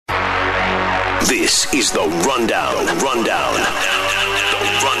This is The Rundown. The Rundown.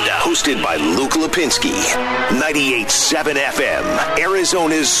 Hosted by Luke Lipinski. 98.7 FM,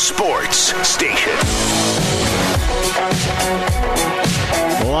 Arizona's sports station.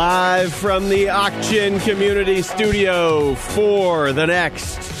 Live from the Auction Community Studio for the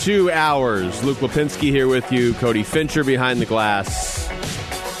next 2 hours. Luke Lipinski here with you. Cody Fincher behind the glass.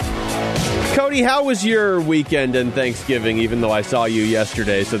 Cody, how was your weekend and Thanksgiving, even though I saw you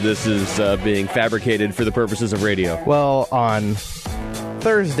yesterday, so this is being fabricated for the purposes of radio? Well, on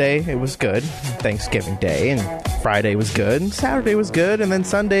Thursday, it was good, Thanksgiving Day, and Friday was good, and Saturday was good, and then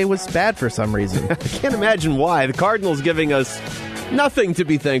Sunday was bad for some reason. I can't imagine why. The Cardinals giving us nothing to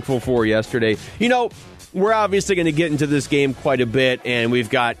be thankful for yesterday. You know, we're obviously going to get into this game quite a bit, and we've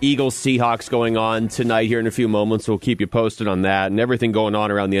got Eagles-Seahawks going on tonight here in a few moments. We'll keep you posted on that and everything going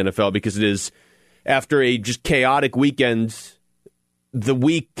on around the NFL because it is, after a just chaotic weekend, the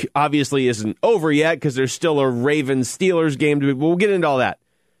week obviously isn't over yet because there's still a Ravens-Steelers game to be. We'll get into all that.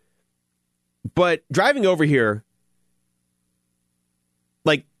 But driving over here,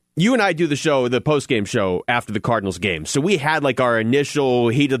 like, you and I do the show, the post-game show, after the Cardinals game. So we had, like, our initial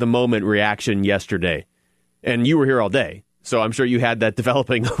heat-of-the-moment reaction yesterday. And you were here all day. So I'm sure you had that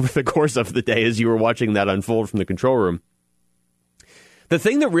developing over the course of the day as you were watching that unfold from the control room. The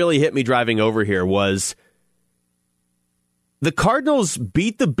thing that really hit me driving over here was the Cardinals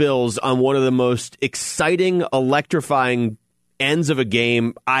beat the Bills on one of the most exciting, electrifying ends of a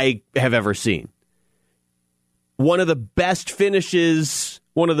game I have ever seen. One of the best finishes,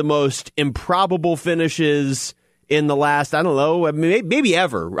 one of the most improbable finishes in the last, I don't know, maybe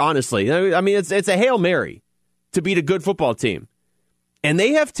ever, honestly. I mean, it's a Hail Mary to beat a good football team. And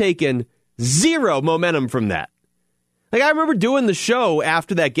they have taken zero momentum from that. Like, I remember doing the show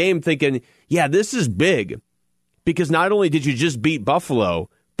after that game thinking, yeah, this is big. Because not only did you just beat Buffalo,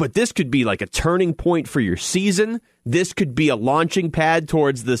 but this could be like a turning point for your season. This could be a launching pad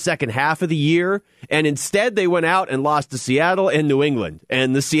towards the second half of the year. And instead, they went out and lost to Seattle and New England.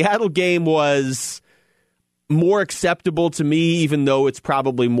 And the Seattle game was more acceptable to me, even though it's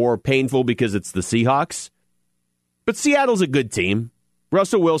probably more painful because it's the Seahawks. But Seattle's a good team.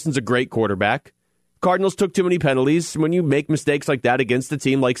 Russell Wilson's a great quarterback. Cardinals took too many penalties. When you make mistakes like that against a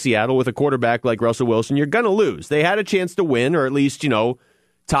team like Seattle with a quarterback like Russell Wilson, you're going to lose. They had a chance to win or at least,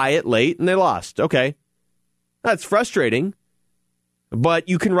 tie it late, and they lost. Okay. That's frustrating. But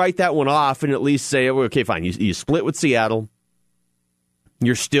you can write that one off and at least say, okay, fine, you split with Seattle.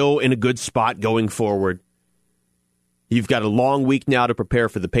 You're still in a good spot going forward. You've got a long week now to prepare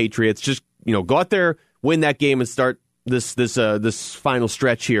for the Patriots. Just, go out there, win that game, and start this final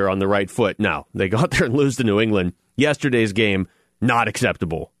stretch here on the right foot. No, they go out there and lose to New England. Yesterday's game, not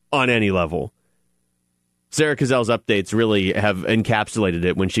acceptable on any level. Sarah Cazell's updates really have encapsulated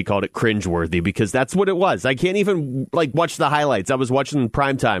it when she called it cringeworthy, because that's what it was. I can't even watch the highlights. I was watching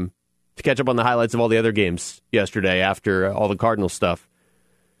primetime to catch up on the highlights of all the other games yesterday after all the Cardinals stuff.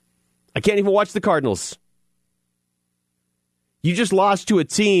 I can't even watch the Cardinals. You just lost to a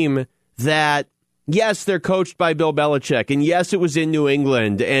team that, yes, they're coached by Bill Belichick, and yes, it was in New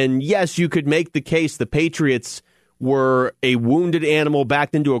England, and yes, you could make the case the Patriots were a wounded animal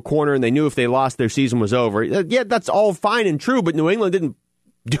backed into a corner, and they knew if they lost, their season was over. Yeah, that's all fine and true, but New England didn't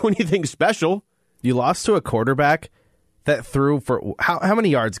do anything special. You lost to a quarterback that threw for, how many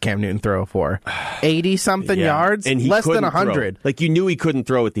yards Cam Newton throw for? 80-something yards? And less than 100. Like, you knew he couldn't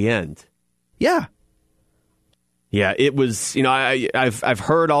throw at the end. Yeah. Yeah, it was, I've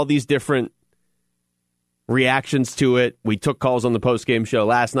heard all these different reactions to it. We took calls on the post-game show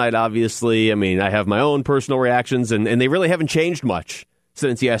last night, obviously. I mean, I have my own personal reactions, and they really haven't changed much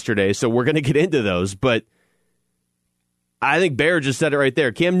since yesterday, so we're going to get into those. But I think Bear just said it right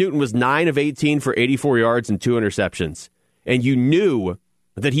there. Cam Newton was 9 of 18 for 84 yards and 2 interceptions. And you knew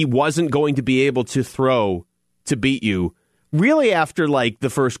that he wasn't going to be able to throw to beat you really after, the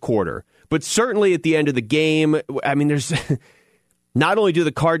first quarter. But certainly at the end of the game, I mean, there's not only do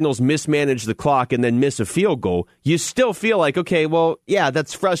the Cardinals mismanage the clock and then miss a field goal, you still feel like, okay, well, yeah,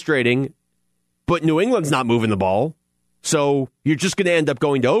 that's frustrating, but New England's not moving the ball, so you're just going to end up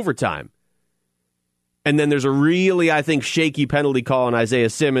going to overtime. And then there's a really, I think, shaky penalty call on Isaiah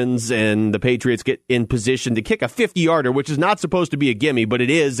Simmons, and the Patriots get in position to kick a 50-yarder, which is not supposed to be a gimme, but it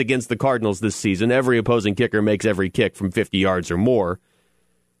is against the Cardinals this season. Every opposing kicker makes every kick from 50 yards or more.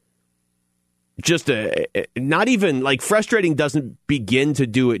 Just not even, frustrating doesn't begin to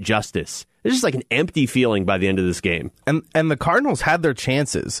do it justice. It's just an empty feeling by the end of this game. And the Cardinals had their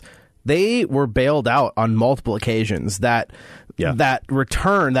chances they were bailed out on multiple occasions. That punt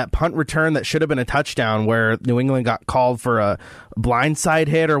return that should have been a touchdown where New England got called for a blindside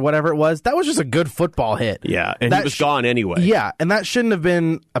hit or whatever it was, that was just a good football hit. Yeah, and he was gone anyway. Yeah, and that shouldn't have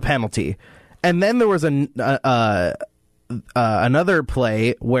been a penalty. And then there was another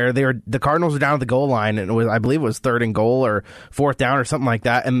play where the Cardinals were down at the goal line, and I believe it was 3rd and goal or 4th down or something like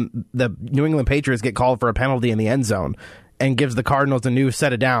that, and the New England Patriots get called for a penalty in the end zone and gives the Cardinals a new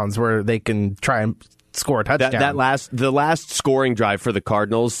set of downs where they can try and score a touchdown. The last scoring drive for the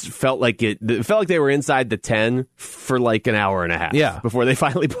Cardinals felt like they were inside the 10 for like an hour and a half before they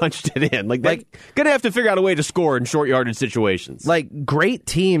finally punched it in. Like they're gonna have to figure out a way to score in short yardage situations. Like, great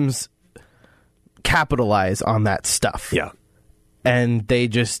teams capitalize on that stuff. Yeah. And they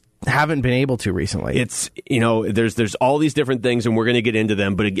just haven't been able to recently. It's, there's all these different things, and we're going to get into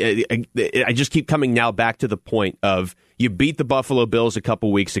them, but I just keep coming now back to the point of you beat the Buffalo Bills a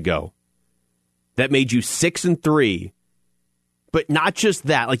couple weeks ago. That made you 6-3. But not just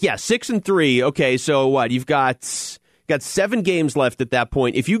that. 6-3. Okay, so what? You've got 7 games left at that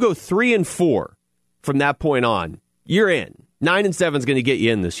point. If you go 3-4 from that point on, you're in. 9-7 is going to get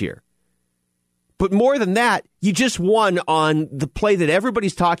you in this year. But more than that, you just won on the play that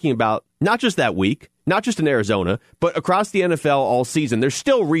everybody's talking about, not just that week, not just in Arizona, but across the NFL all season. They're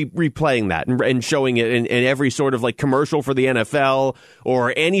still replaying that and showing it in every sort of commercial for the NFL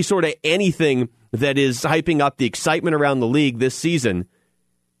or any sort of anything that is hyping up the excitement around the league this season.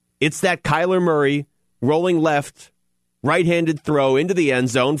 It's that Kyler Murray rolling left, right-handed throw into the end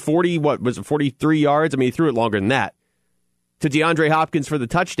zone, 43 yards? I mean, he threw it longer than that. To DeAndre Hopkins for the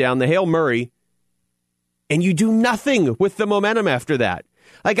touchdown, the Hail Murray. And you do nothing with the momentum after that.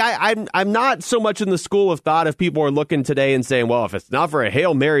 I'm not so much in the school of thought if people are looking today and saying, well, if it's not for a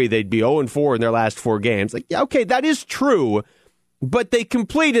Hail Mary, they'd be 0-4 in their last 4 games. Yeah, okay, that is true, but they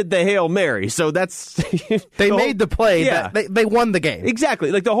completed the Hail Mary, so that's... they made the play. Yeah. They won the game.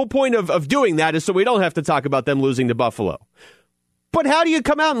 Exactly. The whole point of doing that is so we don't have to talk about them losing to Buffalo. But how do you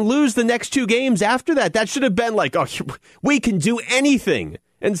come out and lose the next 2 games after that? That should have been we can do anything.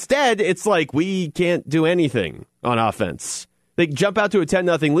 Instead, it's we can't do anything on offense. They jump out to a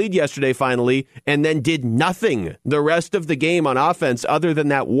 10-0 lead yesterday, finally, and then did nothing the rest of the game on offense other than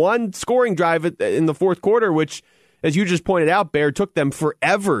that one scoring drive in the 4th quarter, which, as you just pointed out, Bear, took them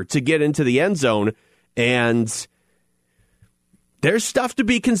forever to get into the end zone. And there's stuff to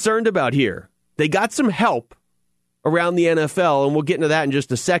be concerned about here. They got some help around the NFL, and we'll get into that in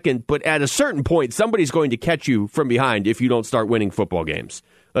just a second. But at a certain point, somebody's going to catch you from behind if you don't start winning football games.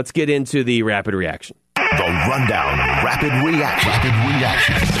 Let's get into the Rapid Reaction. The Rundown Rapid Reaction.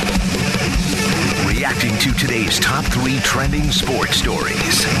 Reacting to today's top 3 trending sports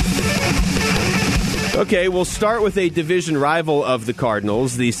stories. Okay, we'll start with a division rival of the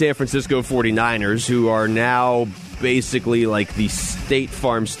Cardinals, the San Francisco 49ers, who are now basically like the State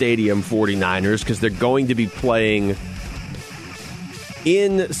Farm Stadium 49ers because they're going to be playing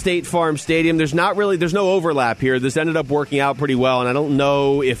in State Farm Stadium. There's no overlap here. This ended up working out pretty well, and I don't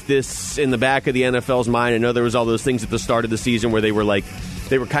know if this in the back of the NFL's mind. I know there was all those things at the start of the season where they were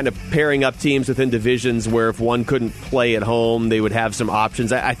kind of pairing up teams within divisions where if one couldn't play at home, they would have some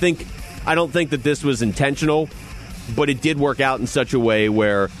options. I don't think that this was intentional, but it did work out in such a way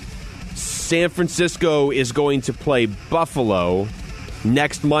where San Francisco is going to play Buffalo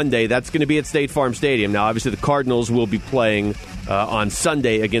next Monday. That's going to be at State Farm Stadium. Now, obviously, the Cardinals will be playing on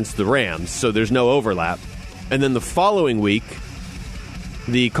Sunday against the Rams, so there's no overlap. And then the following week,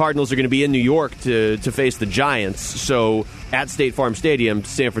 the Cardinals are going to be in New York to face the Giants. So at State Farm Stadium,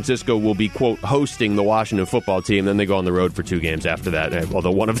 San Francisco will be, quote, hosting the Washington football team. Then they go on the road for 2 games after that,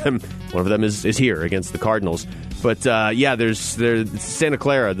 although one of them is here against the Cardinals. But, there's Santa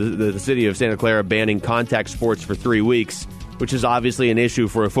Clara, the city of Santa Clara, banning contact sports for 3 weeks, which is obviously an issue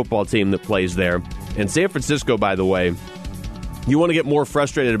for a football team that plays there. And San Francisco, by the way, you want to get more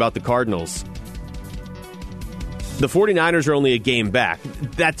frustrated about the Cardinals. The 49ers are only a game back.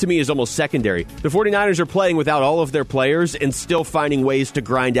 That, to me, is almost secondary. The 49ers are playing without all of their players and still finding ways to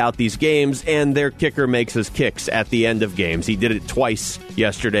grind out these games, and their kicker makes his kicks at the end of games. He did it twice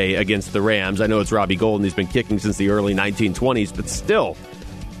yesterday against the Rams. I know it's Robbie Gould, and he's been kicking since the early 1920s, but still,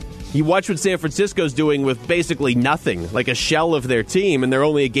 you watch what San Francisco's doing with basically nothing, like a shell of their team, and they're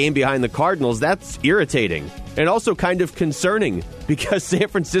only a game behind the Cardinals. That's irritating and also kind of concerning because San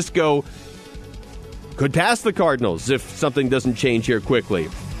Francisco could pass the Cardinals if something doesn't change here quickly.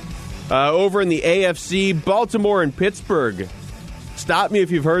 Over in the AFC, Baltimore and Pittsburgh. Stop me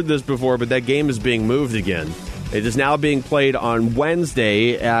if you've heard this before, but that game is being moved again. It is now being played on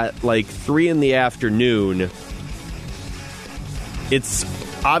Wednesday at 3 in the afternoon. It's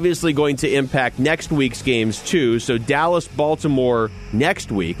obviously going to impact next week's games too. So Dallas, Baltimore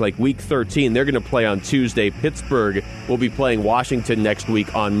next week, like week 13, they're going to play on Tuesday. Pittsburgh will be playing Washington next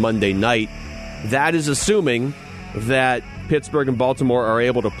week on Monday night. That is assuming that Pittsburgh and Baltimore are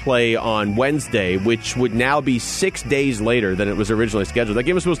able to play on Wednesday, which would now be 6 days later than it was originally scheduled. That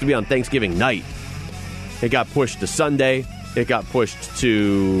game was supposed to be on Thanksgiving night. It got pushed to Sunday. It got pushed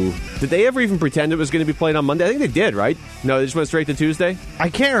to... Did they ever even pretend it was going to be played on Monday? I think they did, right? No, they just went straight to Tuesday? I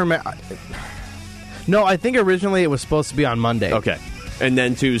can't remember. No, I think originally it was supposed to be on Monday. Okay. And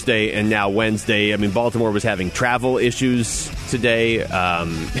then Tuesday and now Wednesday. I mean, Baltimore was having travel issues today,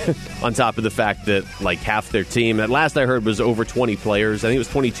 on top of the fact that like half their team, at last I heard, was over 20 players. I think it was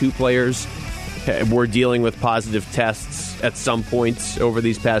 22 players were dealing with positive tests at some point over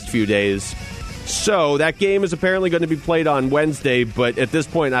these past few days. So that game is apparently going to be played on Wednesday, but at this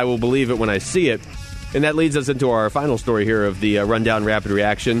point I will believe it when I see it. And that leads us into our final story here of the Rundown Rapid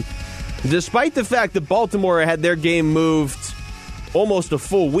Reaction. Despite the fact that Baltimore had their game moved almost a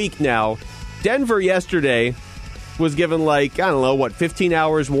full week now, Denver yesterday was given 15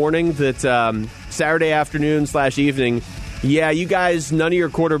 hours warning that Saturday afternoon / evening, yeah, you guys, none of your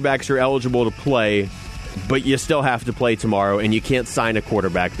quarterbacks are eligible to play, but you still have to play tomorrow, and you can't sign a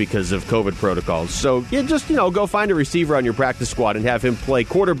quarterback because of COVID protocols. So you just, go find a receiver on your practice squad and have him play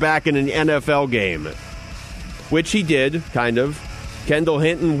quarterback in an NFL game, which he did, kind of. Kendall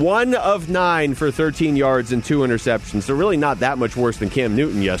Hinton, 1 of 9 for 13 yards and 2 interceptions. So really not that much worse than Cam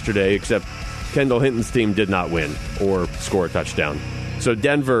Newton yesterday, except Kendall Hinton's team did not win or score a touchdown. So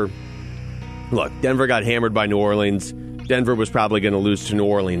Denver got hammered by New Orleans. Denver was probably going to lose to New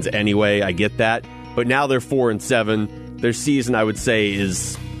Orleans anyway. I get that. But now they're 4-7. Their season, I would say,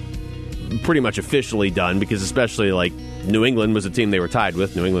 is pretty much officially done because especially New England was a team they were tied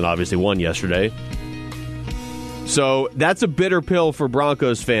with. New England obviously won yesterday. So that's a bitter pill for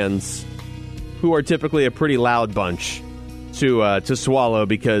Broncos fans, who are typically a pretty loud bunch, to swallow,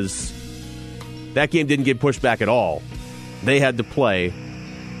 because that game didn't get pushed back at all. They had to play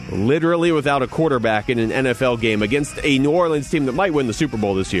literally without a quarterback in an NFL game against a New Orleans team that might win the Super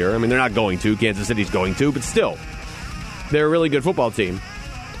Bowl this year. I mean, they're not going to. Kansas City's going to, but still, they're a really good football team.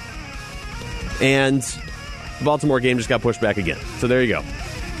 And the Baltimore game just got pushed back again. So there you go.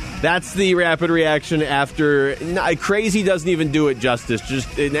 That's the rapid reaction after... Crazy doesn't even do it justice.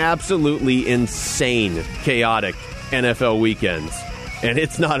 Just an absolutely insane, chaotic NFL weekend. And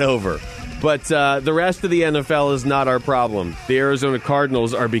it's not over. But the rest of the NFL is not our problem. The Arizona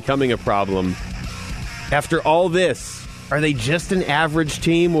Cardinals are becoming a problem. After all this, are they just an average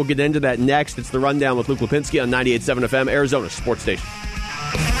team? We'll get into that next. It's The Rundown with Luke Lipinski on 98.7 FM, Arizona Sports Station.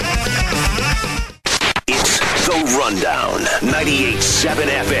 The Rundown, 98.7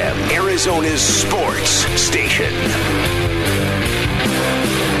 FM, Arizona's sports station.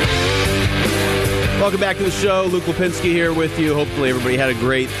 Welcome back to the show. Luke Lipinski here with you. Hopefully everybody had a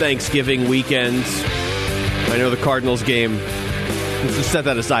great Thanksgiving weekend. I know the Cardinals game, let's just set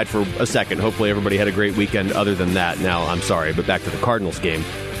that aside for a second. Hopefully everybody had a great weekend other than that. Now, I'm sorry, but back to the Cardinals game.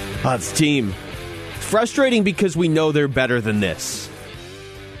 It's team. It's frustrating because we know they're better than this.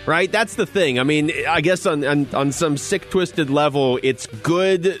 Right? That's the thing. I mean, I guess on some sick, twisted level, it's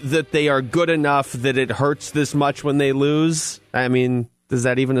good that they are good enough that it hurts this much when they lose. I mean, is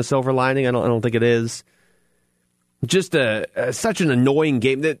that even a silver lining? I don't think it is. Just such an annoying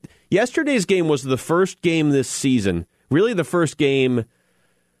game. That yesterday's game was the first game this season, really the first game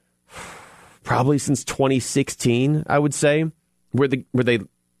probably since 2016, I would say, where they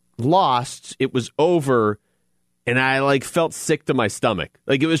lost, it was over, and I felt sick to my stomach.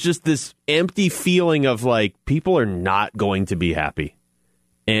 It was just this empty feeling of people are not going to be happy,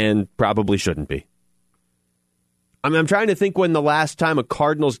 and probably shouldn't be. I'm trying to think when the last time a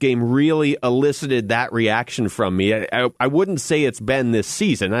Cardinals game really elicited that reaction from me. I wouldn't say it's been this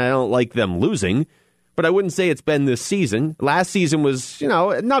season. I don't like them losing, but I wouldn't say it's been this season. Last season was,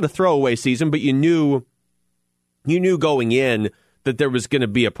 not a throwaway season, but you knew going in that there was going to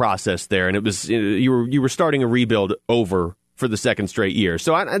be a process there, and it was you were starting a rebuild over for the second straight year.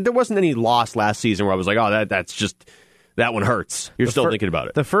 So there wasn't any loss last season where I was like, oh, that's just, that one hurts. You're still thinking about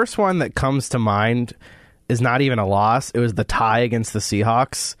it. The first one that comes to mind is not even a loss. It was the tie against the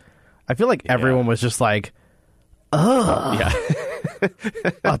Seahawks. I feel like everyone was just like, ugh. Yeah.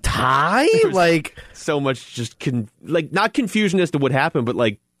 A tie? So much just, not confusion as to what happened, but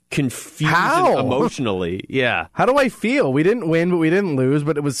confusion emotionally. Yeah. How do I feel? We didn't win, but we didn't lose,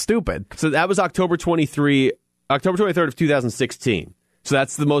 but it was stupid. So that was October 23rd of 2016. So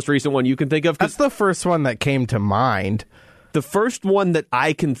that's the most recent one you can think of? That's the first one that came to mind. The first one that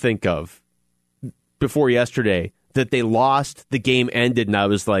I can think of before yesterday that they lost, the game ended, and I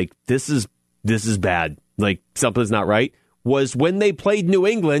was like, this is bad. Like, something's not right, was when they played New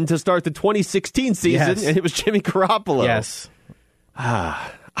England to start the 2016 season, and it was Jimmy Garoppolo. Yes.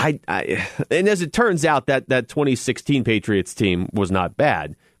 And as it turns out, that 2016 Patriots team was not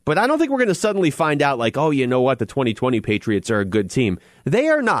bad. But I don't think we're going to suddenly find out, like, oh, you know what, the 2020 Patriots are a good team. They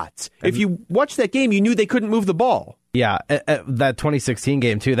are not. If you watched that game, you knew they couldn't move the ball. Yeah, that 2016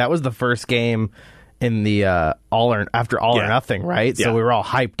 game, too, that was the first game in the All or Nothing, right? Yeah. So we were all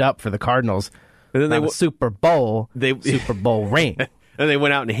hyped up for the Cardinals. And then they Super Bowl ring. And they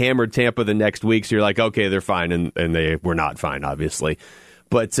went out and hammered Tampa the next week, so you're like, okay, they're fine, and they were not fine, obviously.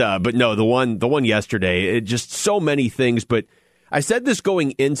 But no, the one yesterday, it just so many things. But I said this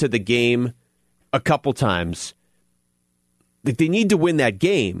going into the game a couple times, that they need to win that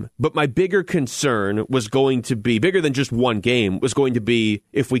game. But my bigger concern was going to be, bigger than just one game, was going to be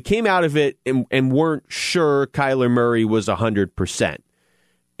if we came out of it and weren't sure Kyler Murray was 100%.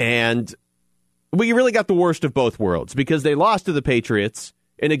 And we really got the worst of both worlds, because they lost to the Patriots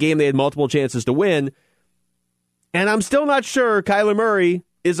in a game they had multiple chances to win. And I'm still not sure Kyler Murray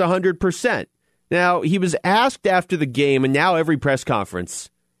is 100%. Now, he was asked after the game, and now every press conference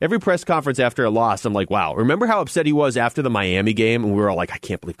after a loss, I'm like, wow, remember how upset he was after the Miami game? And we were all like, I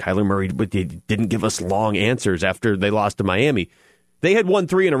can't believe Kyler Murray didn't give us long answers after they lost to Miami. They had won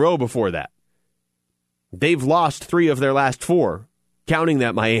 3 in a row before that. They've lost 3 of their last 4, counting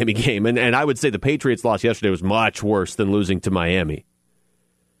that Miami game. And I would say the Patriots' loss yesterday was much worse than losing to Miami.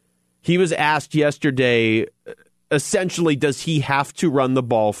 He was asked yesterday, essentially, does he have to run the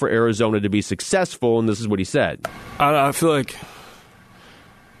ball for Arizona to be successful? And this is what he said. I feel like,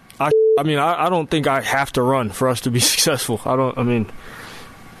 I don't think I have to run for us to be successful. I'm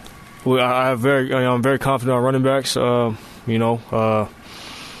very confident on running backs. It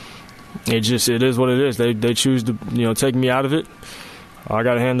is what it is. They choose to, take me out of it. I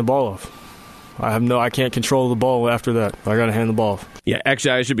got to hand the ball off. I can't control the ball after that. I got to hand the ball off. Yeah,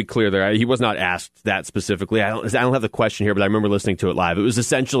 actually, I should be clear there. He was not asked that specifically. I don't have the question here, but I remember listening to it live. It was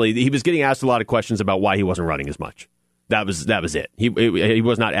essentially, he was getting asked a lot of questions about why he wasn't running as much. That was it. He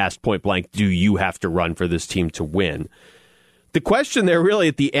was not asked point blank, do you have to run for this team to win? The question there really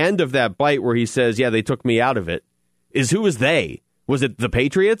at the end of that bite where he says, yeah, they took me out of it, is who was they? Was it the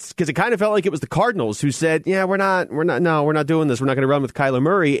Patriots? Because it kind of felt like it was the Cardinals who said, yeah, we're not doing this. We're not going to run with Kyler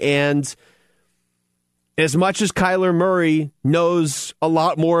Murray. And as much as Kyler Murray knows a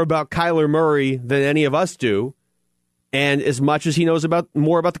lot more about Kyler Murray than any of us do, and as much as he knows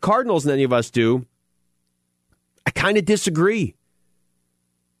more about the Cardinals than any of us do, I kind of disagree.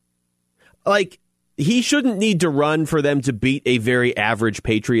 Like, he shouldn't need to run for them to beat a very average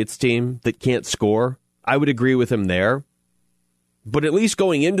Patriots team that can't score. I would agree with him there. But at least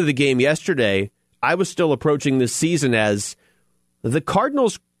going into the game yesterday, I was still approaching this season as the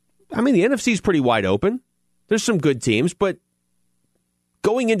Cardinals. The NFC is pretty wide open. There's some good teams, but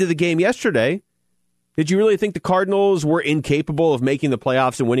going into the game yesterday, did you really think the Cardinals were incapable of making the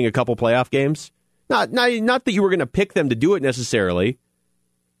playoffs and winning a couple playoff games? Not that you were going to pick them to do it necessarily,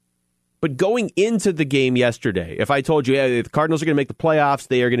 but going into the game yesterday, if I told you, the Cardinals are going to make the playoffs,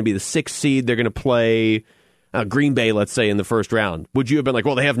 they are going to be the 6th seed, they're going to play Green Bay, let's say, in the first round, would you have been like,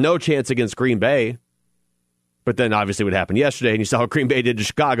 well, they have no chance against Green Bay? But then obviously what happened yesterday, and you saw how Green Bay did to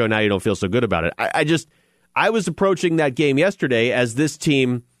Chicago, now you don't feel so good about it. I was approaching that game yesterday as this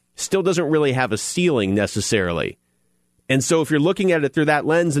team still doesn't really have a ceiling necessarily. And so if you're looking at it through that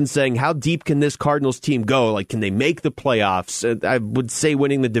lens and saying, how deep can this Cardinals team go? Like, can they make the playoffs? I would say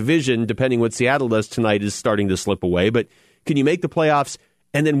winning the division, depending what Seattle does tonight, is starting to slip away. But can you make the playoffs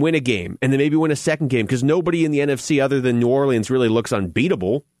and then win a game and then maybe win a second game? Because nobody in the NFC other than New Orleans really looks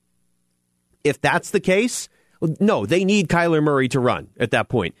unbeatable. If that's the case, no, they need Kyler Murray to run at that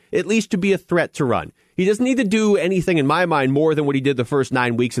point, at least to be a threat to run. He doesn't need to do anything, in my mind, more than what he did the first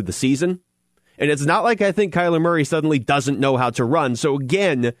 9 weeks of the season. And it's not like I think Kyler Murray suddenly doesn't know how to run. So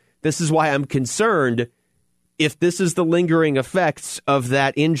again, this is why I'm concerned if this is the lingering effects of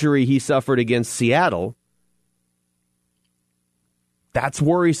that injury he suffered against Seattle. That's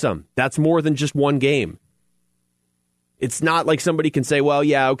worrisome. That's more than just one game. It's not like somebody can say, well,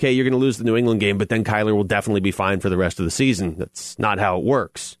 yeah, okay, you're going to lose the New England game, but then Kyler will definitely be fine for the rest of the season. That's not how it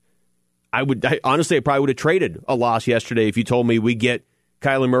works. Honestly, I probably would have traded a loss yesterday if you told me we get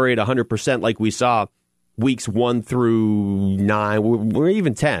Kyler Murray at 100% like we saw weeks 1 through 9, or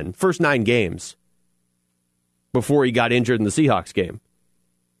even 10, first 9 games before he got injured in the Seahawks game.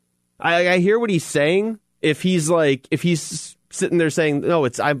 I hear what he's saying. If he's sitting there saying, no,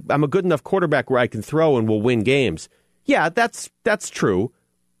 I'm a good enough quarterback where I can throw and we'll win games. Yeah, that's true.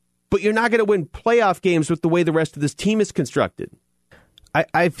 but you're not going to win playoff games with the way the rest of this team is constructed.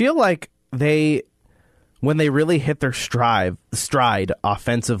 I feel like when they really hit their stride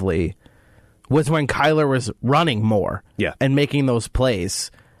offensively was when Kyler was running more and making those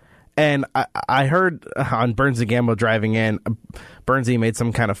plays. And I heard on Burns and Gamble driving in, Burnsy made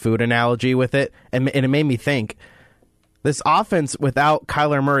some kind of food analogy with it, and it made me think, this offense without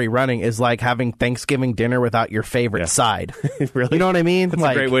Kyler Murray running is like having Thanksgiving dinner without your favorite side. Really? You know what I mean? That's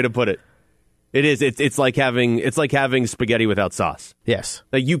a great way to put it. It is. It's like having spaghetti without sauce. Yes.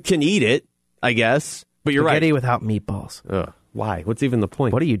 Like, you can eat it, I guess, but you're spaghetti right. without meatballs. Ugh, why? What's even the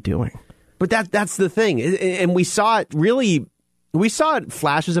point? What are you doing? But that's the thing. And we saw it really... We saw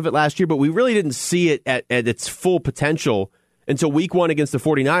flashes of it last year, but we really didn't see it at its full potential until week 1 against the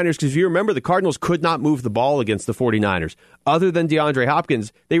 49ers, because if you remember, the Cardinals could not move the ball against the 49ers. Other than DeAndre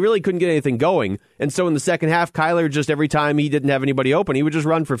Hopkins, they really couldn't get anything going. And so in the second half, Kyler, just every time he didn't have anybody open, he would just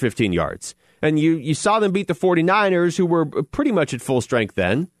run for 15 yards. And you saw them beat the 49ers, who were pretty much at full strength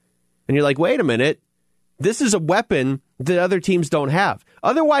then. And you're like, wait a minute, this is a weapon that other teams don't have.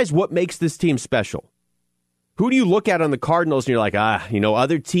 Otherwise, what makes this team special? Who do you look at on the Cardinals and you're like,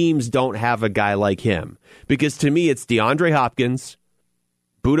 other teams don't have a guy like him? Because to me, it's DeAndre Hopkins,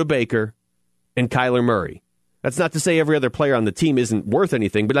 Budda Baker, and Kyler Murray. That's not to say every other player on the team isn't worth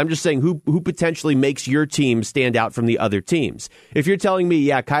anything, but I'm just saying who potentially makes your team stand out from the other teams. If you're telling me,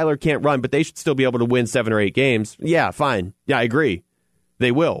 Kyler can't run, but they should still be able to win 7 or 8 games, fine. Yeah, I agree.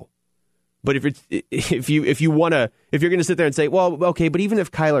 They will. But if you're going to sit there and say, well, okay, but even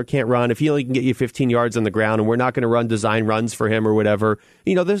if Kyler can't run, if he only can get you 15 yards on the ground and we're not going to run design runs for him or whatever,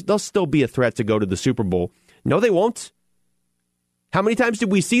 they'll still be a threat to go to the Super Bowl. No, they won't. How many times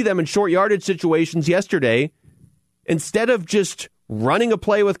did we see them in short yardage situations yesterday? Instead of just running a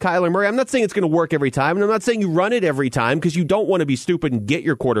play with Kyler Murray, I'm not saying it's going to work every time, and I'm not saying you run it every time because you don't want to be stupid and get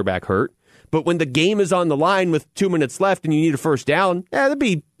your quarterback hurt. But when the game is on the line with 2 minutes left and you need a first down, that'd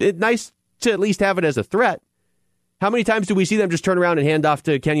be nice to at least have it as a threat. How many times do we see them just turn around and hand off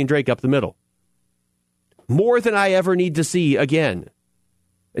to Kenyon Drake up the middle? More than I ever need to see again.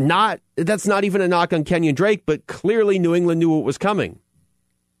 That's not even a knock on Kenyon Drake, but clearly New England knew what was coming.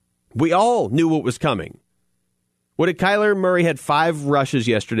 We all knew what was coming. What did Kyler Murray had 5 rushes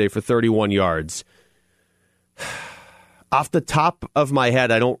yesterday for 31 yards. Off the top of my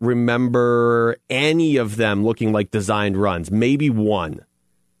head, I don't remember any of them looking like designed runs. Maybe one.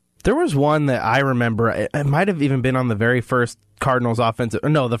 There was one that I remember. It might have even been on the very first Cardinals offensive.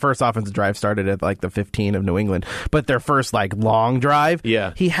 No, the first offensive drive started at like the 15 of New England, but their first like long drive.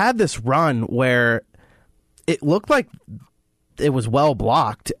 Yeah, he had this run where it looked like it was well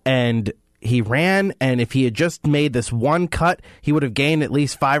blocked, and he ran. And if he had just made this one cut, he would have gained at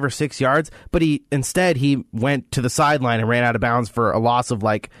least 5 or 6 yards. But instead he went to the sideline and ran out of bounds for a loss of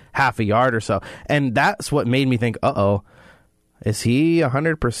like half a yard or so. And that's what made me think, is he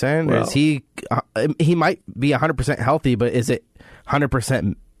 100%? Well, is he might be 100% healthy, but is it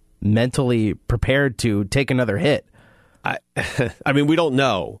 100% mentally prepared to take another hit? I mean, we don't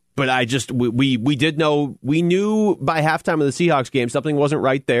know, but we did know. We knew by halftime of the Seahawks game something wasn't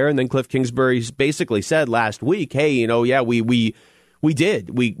right there, and then Cliff Kingsbury basically said last week, "Hey, we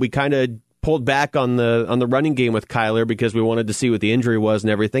did. We kind of pulled back on the running game with Kyler because we wanted to see what the injury was and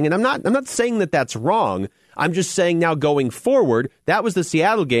everything." And I'm not saying that that's wrong. I'm just saying now going forward, that was the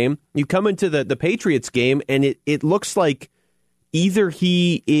Seattle game. You come into the Patriots game, and it looks like either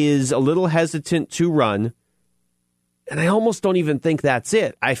he is a little hesitant to run, and I almost don't even think that's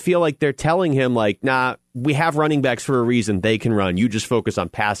it. I feel like they're telling him, like, nah, we have running backs for a reason. They can run. You just focus on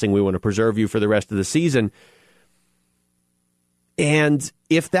passing. We want to preserve you for the rest of the season. And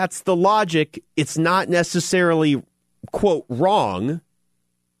if that's the logic, it's not necessarily, quote, wrong,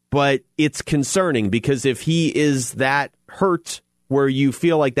 but it's concerning, because if he is that hurt where you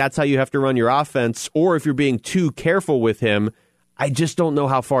feel like that's how you have to run your offense, or if you're being too careful with him, I just don't know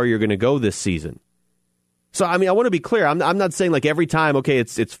how far you're going to go this season. So, I mean, I want to be clear. I'm not saying like every time, okay,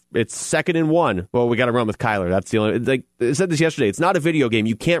 it's 2nd and 1. Well, we got to run with Kyler. That's the only, like I said this yesterday, it's not a video game.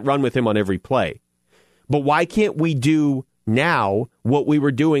 You can't run with him on every play. But why can't we do now what we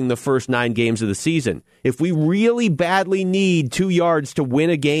were doing the first 9 games of the season? If we really badly need 2 yards to win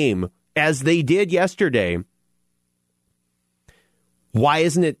a game, as they did yesterday, why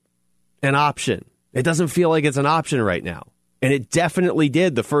isn't it an option? It doesn't feel like it's an option right now. And it definitely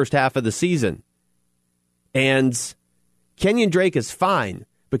did the first half of the season. And Kenyon Drake is fine,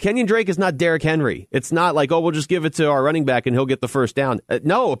 but Kenyon Drake is not Derrick Henry. It's not like, we'll just give it to our running back and he'll get the first down.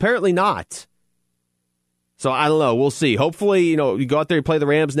 No, apparently not. So I don't know. We'll see. Hopefully, you go out there and play the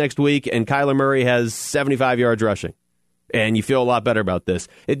Rams next week and Kyler Murray has 75 yards rushing. and you feel a lot better about this.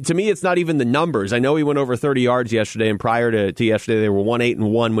 To me, it's not even the numbers. I know he went over 30 yards yesterday, and prior to yesterday, they were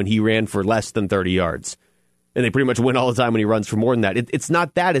 1-8-1 when he ran for less than 30 yards. And they pretty much win all the time when he runs for more than that. It's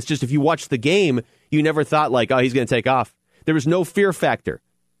not that. It's just if you watch the game, you never thought like, oh, he's going to take off. There was no fear factor.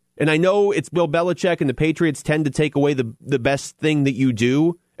 And I know it's Bill Belichick, and the Patriots tend to take away the best thing that you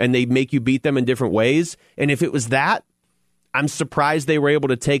do, and they make you beat them in different ways. And if it was that, I'm surprised they were able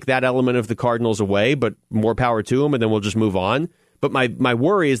to take that element of the Cardinals away, but more power to them, and then we'll just move on. But my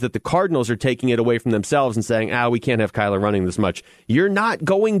worry is that the Cardinals are taking it away from themselves and saying, we can't have Kyler running this much. You're not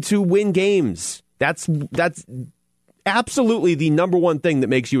going to win games. That's absolutely the number one thing that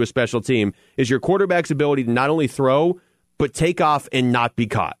makes you a special team is your quarterback's ability to not only throw, but take off and not be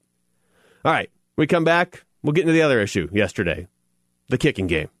caught. All right, we come back. We'll get into the other issue yesterday, the kicking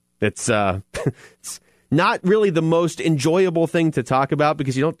game. It's not really the most enjoyable thing to talk about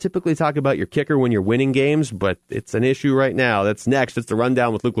because you don't typically talk about your kicker when you're winning games, but it's an issue right now. That's next. It's The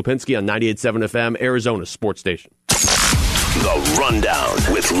Rundown with Luke Lipinski on 98.7 FM, Arizona Sports Station. The Rundown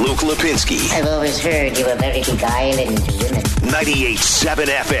with Luke Lipinski. I've always heard you were very beguiling to women. 98.7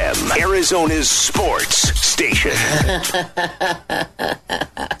 FM, Arizona's Sports Station.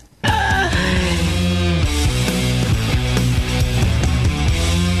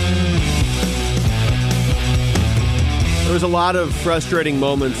 There was a lot of frustrating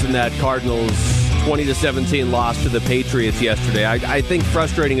moments in that Cardinals 20-17 loss to the Patriots yesterday. I think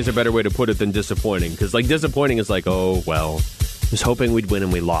frustrating is a better way to put it than disappointing, because like disappointing is like, oh, well, just hoping we'd win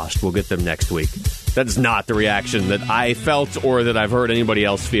and we lost. We'll get them next week. That is not the reaction that I felt or that I've heard anybody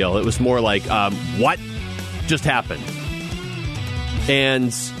else feel. It was more like, what just happened?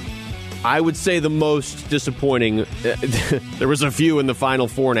 And I would say the most disappointing, there was a few in the final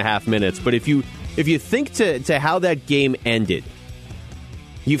 4.5 minutes, but if you think to how that game ended,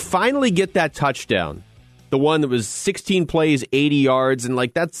 you finally get that touchdown, the one that was 16 plays, 80 yards, and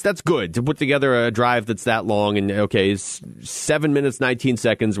like that's good to put together a drive that's that long. And okay, it's 7 minutes, 19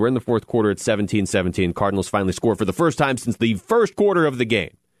 seconds. We're in the fourth quarter at 17-17. Cardinals finally score for the first time since the first quarter of the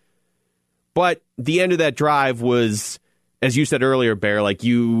game. But the end of that drive was, as you said earlier, Bear, like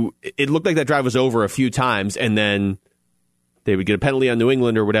it looked like that drive was over a few times, and then they would get a penalty on New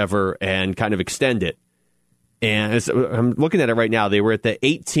England or whatever and kind of extend it. And I'm looking at it right now. They were at the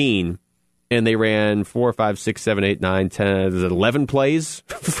 18, and they ran 4, 5, 6, 7, 8, 9, 10, 11 plays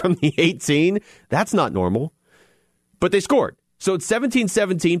from the 18. That's not normal. But they scored. So it's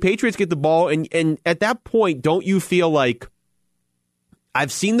 17-17. Patriots get the ball, and at that point, don't you feel like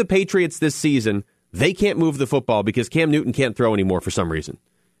I've seen the Patriots this season, they can't move the football because Cam Newton can't throw anymore for some reason.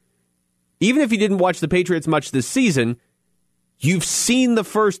 Even if you didn't watch the Patriots much this season, you've seen the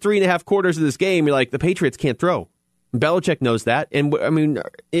first 3.5 quarters of this game. You're like, the Patriots can't throw. Belichick knows that. And, I mean,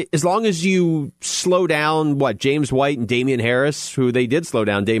 as long as you slow down, James White and Damian Harris, who they did slow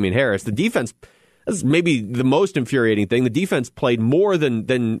down Damian Harris, the defense, that's maybe the most infuriating thing. The defense played more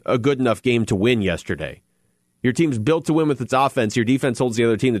than a good enough game to win yesterday. Your team's built to win with its offense. Your defense holds the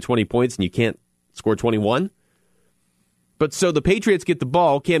other team to 20 points, and you can't score 21. But so the Patriots get the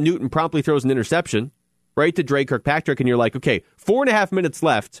ball. Cam Newton promptly throws an interception right to Dre Kirkpatrick, and you're like, okay, 4.5 minutes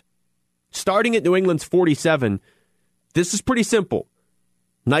left. Starting at New England's 47, this is pretty simple.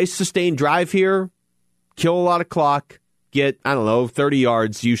 Nice sustained drive here, kill a lot of clock, get, 30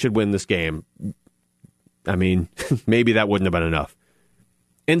 yards, you should win this game. I mean, maybe that wouldn't have been enough.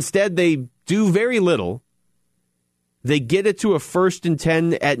 Instead, they do very little. They get it to a 1st and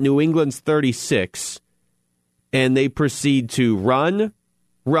 10 at New England's 36, and they proceed to run,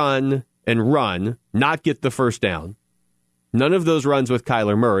 and run, not get the first down. None of those runs with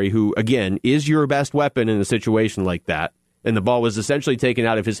Kyler Murray, who, again, is your best weapon in a situation like that. And the ball was essentially taken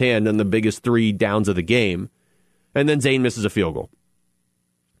out of his hand on the biggest 3 downs of the game. And then Zane misses a field goal.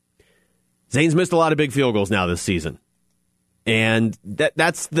 Zane's missed a lot of big field goals now this season. And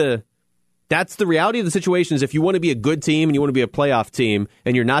that's the reality of the situation is if you want to be a good team and you want to be a playoff team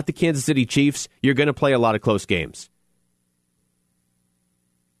and you're not the Kansas City Chiefs, you're going to play a lot of close games.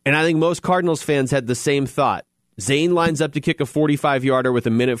 And I think most Cardinals fans had the same thought. Zane lines up to kick a 45-yarder with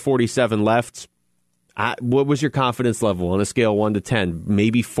 1:47 left. What was your confidence level on a scale 1 to 10?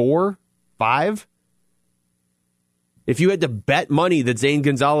 Maybe 4? 5? If you had to bet money that Zane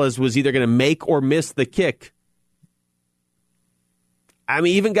Gonzalez was either going to make or miss the kick, I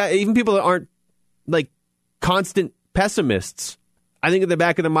mean, even people that aren't like constant pessimists, I think at the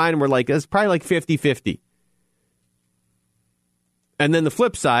back of the mind, we're like, it's probably like 50-50. And then the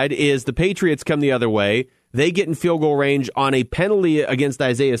flip side is the Patriots come the other way. They get in field goal range on a penalty against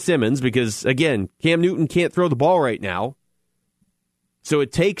Isaiah Simmons because, again, Cam Newton can't throw the ball right now. So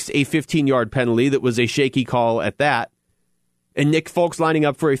it takes a 15-yard penalty that was a shaky call at that. and Nick Folks lining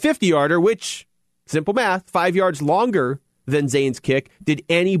up for a 50-yarder, which, simple math, 5 yards longer than Zane's kick. Did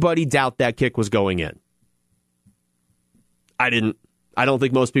anybody doubt that kick was going in? I didn't. I don't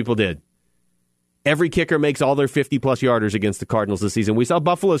think most people did. Every kicker makes all their 50-plus yarders against the Cardinals this season. We saw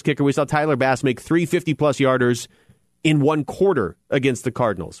Buffalo's kicker. We saw Tyler Bass make 3 50-plus yarders in one quarter against the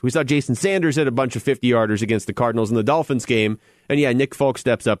Cardinals. We saw Jason Sanders hit a bunch of 50-yarders against the Cardinals in the Dolphins game. And yeah, Nick Folk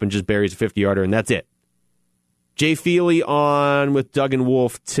steps up and just buries a 50-yarder, and that's it. Jay Feely on with Doug and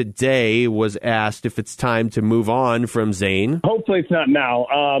Wolf today was asked if it's time to move on from Zane. Hopefully it's not now.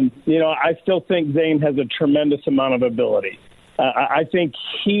 I still think Zane has a tremendous amount of ability. I think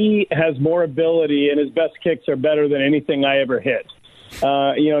he has more ability, and his best kicks are better than anything I ever hit.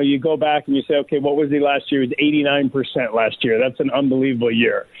 You go back and you say, okay, what was he last year? He was 89% last year. That's an unbelievable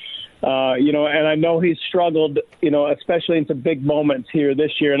year. And I know he's struggled, especially into big moments here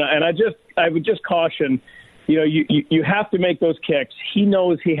this year. And I would just caution, you have to make those kicks. He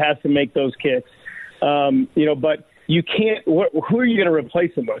knows he has to make those kicks. But you can't. Who are you going to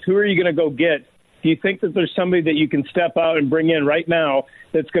replace him with? Who are you going to go get? Do you think that there's somebody that you can step out and bring in right now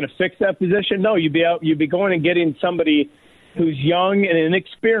that's going to fix that position? No, you'd be going and getting somebody who's young and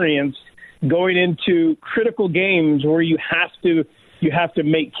inexperienced going into critical games where you have to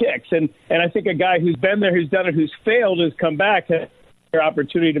make kicks. And I think a guy who's been there, who's done it, who's failed, has come back, has an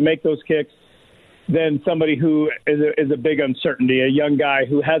opportunity to make those kicks than somebody who is a big uncertainty, a young guy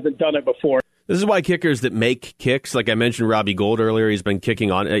who hasn't done it before. This is why kickers that make kicks, like I mentioned Robbie Gould earlier, he's been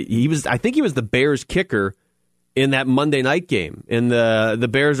kicking on. I think he was the Bears kicker in that Monday night game, in the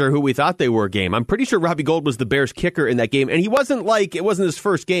Bears are who we thought they were game. I'm pretty sure Robbie Gould was the Bears kicker in that game, and it wasn't his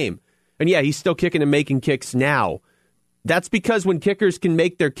first game. And yeah, he's still kicking and making kicks now. That's because when kickers can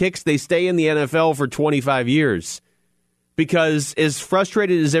make their kicks, they stay in the NFL for 25 years. Because as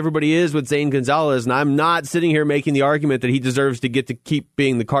frustrated as everybody is with Zane Gonzalez, and I'm not sitting here making the argument that he deserves to get to keep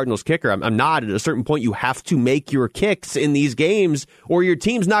being the Cardinals kicker. I'm not. At a certain point, you have to make your kicks in these games or your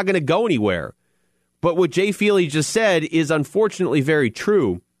team's not going to go anywhere. But what Jay Feely just said is unfortunately very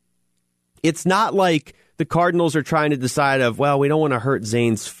true. It's not like the Cardinals are trying to decide we don't want to hurt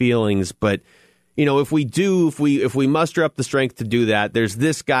Zane's feelings, but if we muster up the strength to do that, there's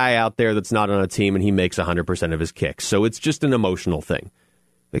this guy out there that's not on a team and he makes 100% of his kicks. So it's just an emotional thing.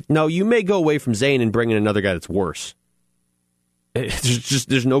 No, you may go away from Zane and bring in another guy that's worse.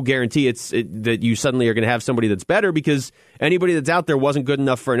 There's no guarantee that you suddenly are going to have somebody that's better because anybody that's out there wasn't good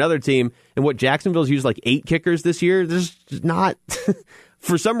enough for another team. And what Jacksonville's used 8 kickers this year, there's not.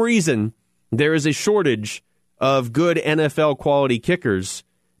 For some reason, there is a shortage of good NFL quality kickers.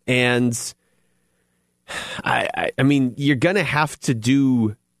 And I mean, you're going to have to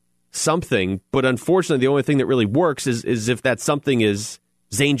do something. But unfortunately, the only thing that really works is if that something is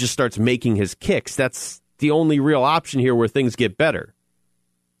Zane just starts making his kicks. That's the only real option here where things get better.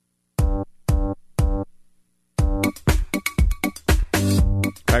 All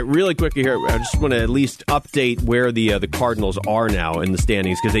right, really quickly here, I just want to at least update where the Cardinals are now in the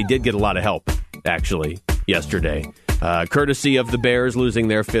standings because they did get a lot of help, actually, yesterday. Courtesy of the Bears losing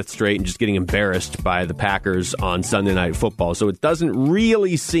their 5th straight and just getting embarrassed by the Packers on Sunday Night Football. So it doesn't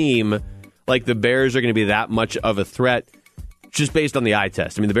really seem like the Bears are going to be that much of a threat just based on the eye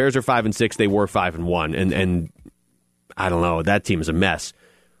test. I mean, the Bears are 5-6. They were 5-1. And I don't know. That team is a mess.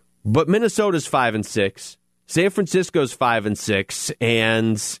 But Minnesota's 5-6. San Francisco's 5-6.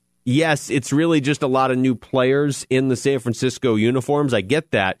 And yes, it's really just a lot of new players in the San Francisco uniforms. I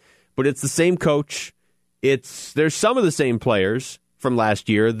get that. But it's the same coach. There's some of the same players from last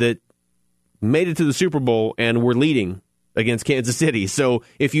year that made it to the Super Bowl and were leading against Kansas City. So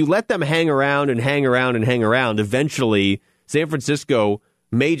if you let them hang around and hang around and hang around, eventually San Francisco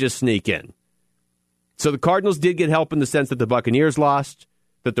may just sneak in. So the Cardinals did get help in the sense that the Buccaneers lost,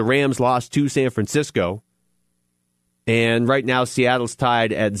 that the Rams lost to San Francisco. And right now Seattle's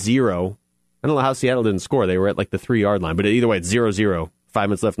tied at 0. I don't know how Seattle didn't score. They were at the 3-yard line. But either way, it's 0-0. 5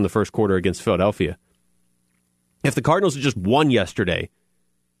 minutes left in the first quarter against Philadelphia. If the Cardinals had just won yesterday,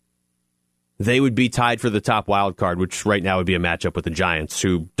 they would be tied for the top wild card, which right now would be a matchup with the Giants,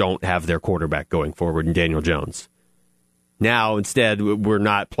 who don't have their quarterback going forward in Daniel Jones. Now, instead, we're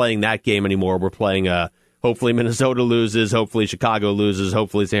not playing that game anymore. We're playing hopefully Minnesota loses, hopefully Chicago loses,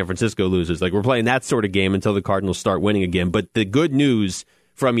 hopefully San Francisco loses. We're playing that sort of game until the Cardinals start winning again. But the good news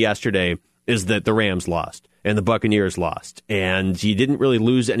from yesterday is that the Rams lost and the Buccaneers lost. And you didn't really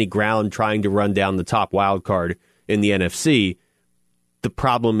lose any ground trying to run down the top wild card in the NFC. The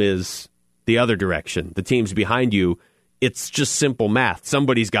problem is the other direction. The teams behind you, it's just simple math.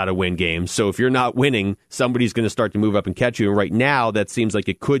 Somebody's got to win games. So if you're not winning, somebody's going to start to move up and catch you. And right now, that seems like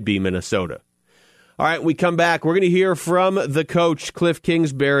it could be Minnesota. All right, we come back. We're going to hear from the coach, Cliff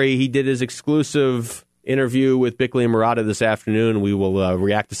Kingsbury. He did his exclusive interview with Bickley and Murata this afternoon. We will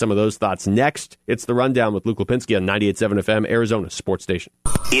react to some of those thoughts next. It's The Rundown with Luke Lipinski on 98.7 FM, Arizona Sports Station.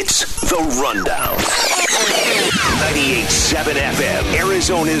 It's The Rundown. 98.7 FM,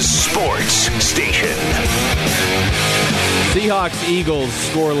 Arizona's sports station. Seahawks-Eagles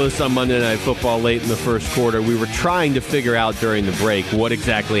scoreless on Monday Night Football late in the first quarter. We were trying to figure out during the break what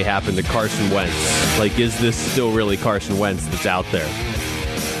exactly happened to Carson Wentz. Like, is this still really Carson Wentz that's out there?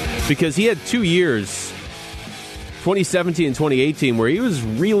 Because he had 2 years, 2017 and 2018, where he was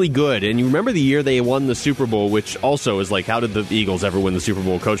really good. And you remember the year they won the Super Bowl, which also is like, how did the Eagles ever win the Super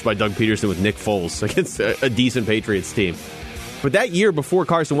Bowl? Coached by Doug Peterson with Nick Foles against a decent Patriots team. But that year before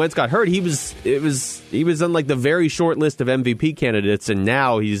Carson Wentz got hurt, he was on like the very short list of MVP candidates, and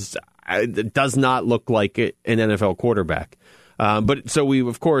now it does not look like an NFL quarterback. But so we,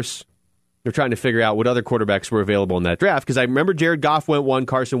 of course, they're trying to figure out what other quarterbacks were available in that draft, because I remember Jared Goff went 1,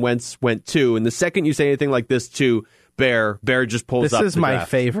 Carson Wentz went 2, and the second you say anything like this to Bear just pulls up. This is my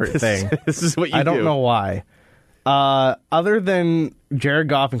favorite thing. This is what you do. I don't know why. Other than Jared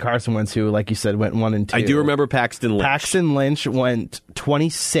Goff and Carson Wentz, who, like you said, went 1 and 2. I do remember Paxton Lynch. Paxton Lynch went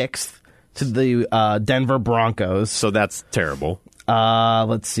 26th to the Denver Broncos. So that's terrible.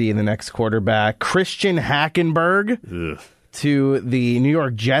 Let's see, the next quarterback, Christian Hackenberg. Ugh. To the New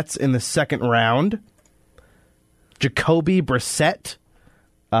York Jets in the second round. Jacoby Brissett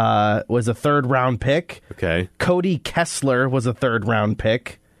was a third-round pick. Okay. Cody Kessler was a third-round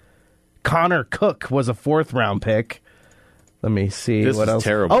pick. Connor Cook was a fourth-round pick. Let me see This what is else.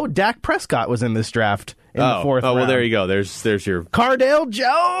 terrible. Oh, Dak Prescott was in this draft in the fourth round. Oh, well, there you go. There's your... Cardale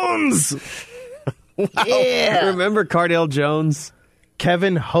Jones! Yeah! Remember Cardale Jones?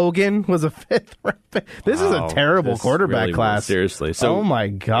 Kevin Hogan was a fifth-round pick. This is a terrible This quarterback really class. was, seriously. So, oh, my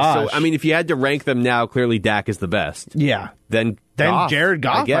gosh. So, I mean, if you had to rank them now, clearly Dak is the best. Yeah. Then Goff, Jared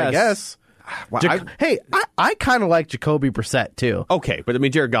Goff, I guess. Well, I kind of like Jacoby Brissett, too. Okay, but I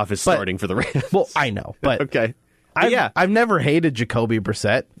mean, Jared Goff is starting for the Rams. Well, I know, but okay. I've never hated Jacoby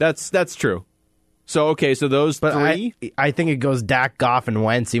Brissett. That's true. So, okay, so those three? I think it goes Dak, Goff, and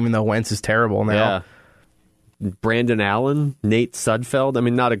Wentz, even though Wentz is terrible now. Yeah. Brandon Allen, Nate Sudfeld. I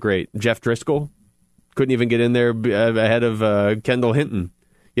mean, not a great. Jeff Driscoll couldn't even get in there ahead of Kendall Hinton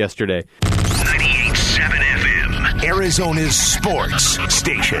yesterday. 98.7 FM, Arizona's sports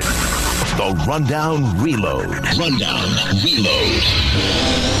station. The Rundown Reload.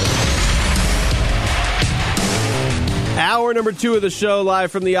 Hour number 2 of the show,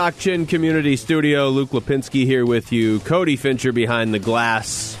 live from the Ak-Chin Community Studio. Luke Lipinski here with you. Cody Fincher behind the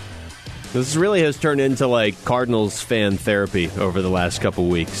glass. This really has turned into like Cardinals fan therapy over the last couple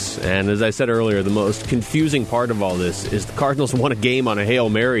weeks. And as I said earlier, the most confusing part of all this is the Cardinals won a game on a Hail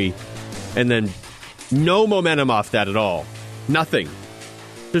Mary and then no momentum off that at all. Nothing.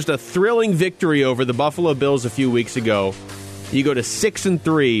 Just a thrilling victory over the Buffalo Bills a few weeks ago. You go to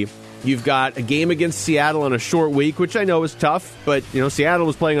 6-3. You've got a game against Seattle on a short week, which I know is tough, but Seattle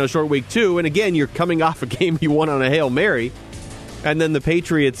was playing on a short week too. And again, you're coming off a game you won on a Hail Mary. And then the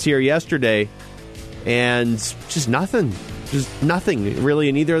Patriots here yesterday, and just nothing really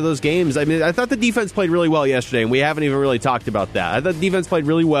in either of those games. I mean, I thought the defense played really well yesterday, and we haven't even really talked about that. I thought the defense played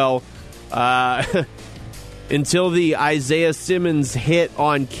really well until the Isaiah Simmons hit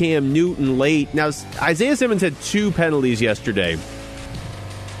on Cam Newton late. Now, Isaiah Simmons had 2 penalties yesterday.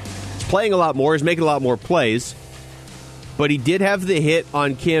 He's playing a lot more. He's making a lot more plays. But he did have the hit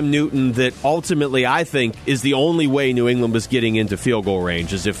on Cam Newton that ultimately, I think, is the only way New England was getting into field goal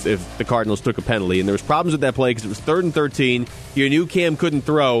range, is if the Cardinals took a penalty. And there was problems with that play because it was 3rd and 13. You knew Cam couldn't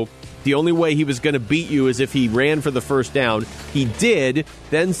throw. The only way he was going to beat you is if he ran for the first down. He did.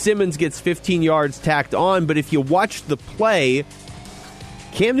 Then Simmons gets 15 yards tacked on. But if you watch the play,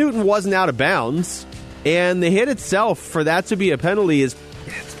 Cam Newton wasn't out of bounds. And the hit itself, for that to be a penalty, it's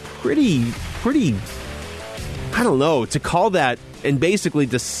pretty... I don't know, to call that and basically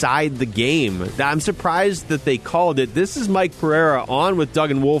decide the game. I'm surprised that they called it. This is Mike Pereira on with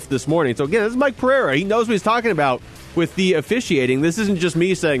Doug and Wolf this morning. So again, this is Mike Pereira. He knows what he's talking about with the officiating. This isn't just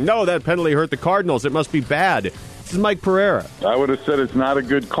me saying, no, that penalty hurt the Cardinals. It must be bad. This is Mike Pereira. I would have said it's not a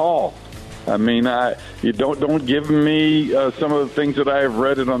good call. I mean, you don't give me some of the things that I have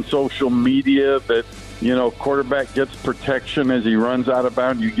read it on social media that, quarterback gets protection as he runs out of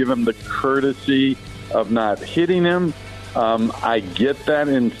bounds. You give him the courtesy of not hitting him. I get that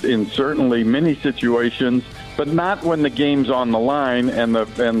in certainly many situations, but not when the game's on the line and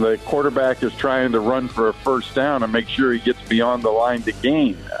the quarterback is trying to run for a first down and make sure he gets beyond the line to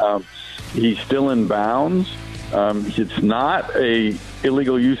gain. He's still in bounds. It's not a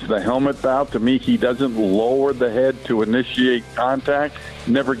illegal use of the helmet foul. To me, he doesn't lower the head to initiate contact,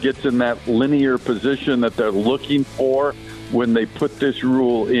 never gets in that linear position that they're looking for when they put this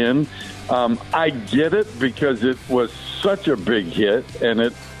rule in. I get it because it was such a big hit, and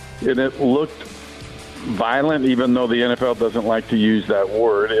it looked violent, even though the NFL doesn't like to use that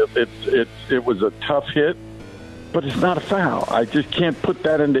word. It was a tough hit, but it's not a foul. I just can't put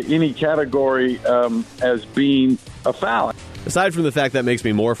that into any category as being a foul. Aside from the fact that makes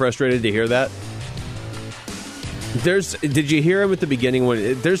me more frustrated to hear that, did you hear him at the beginning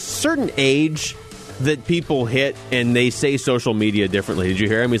when there's certain age that people hit and they say social media differently? Did you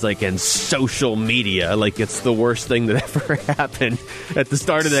hear him? He's like, and social media, like it's the worst thing that ever happened at the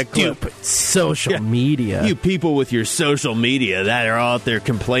start of that clip. Stupid social media. You people with your social media that are out there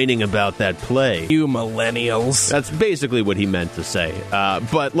complaining about that play. You millennials. That's basically what he meant to say.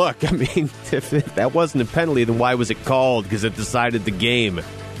 But look, I mean, if that wasn't a penalty, then why was it called? Because it decided the game.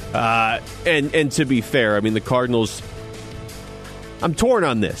 And to be fair, I mean, the Cardinals, I'm torn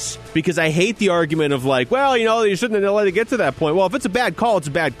on this because I hate the argument of like, well, you know, you shouldn't have let it get to that point. Well, if it's a bad call, it's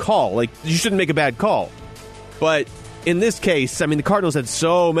a bad call. Like, you shouldn't make a bad call. But in this case, I mean, the Cardinals had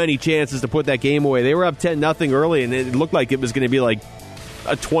so many chances to put that game away. They were up 10-0 early, and it looked like it was going to be like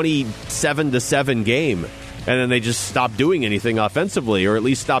a 27-7 game. And then they just stopped doing anything offensively, or at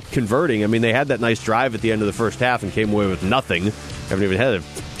least stopped converting. I mean, they had that nice drive at the end of the first half and came away with nothing. Haven't even had a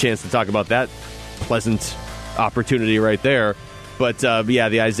chance to talk about that pleasant opportunity right there. But, yeah,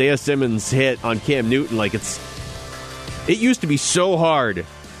 the Isaiah Simmons hit on Cam Newton, like it used to be so hard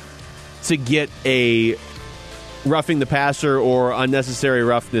to get a roughing the passer or unnecessary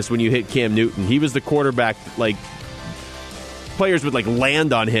roughness when you hit Cam Newton. He was the quarterback, like, players would, like,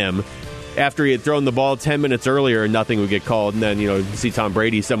 land on him after he had thrown the ball 10 minutes earlier and nothing would get called. And then, you know, you see Tom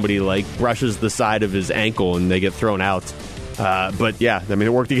Brady, somebody, like, brushes the side of his ankle and they get thrown out. But, yeah, I mean,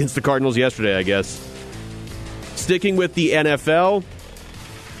 it worked against the Cardinals yesterday, I guess. Sticking with the NFL,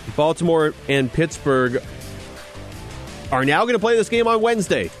 Baltimore and Pittsburgh are now going to play this game on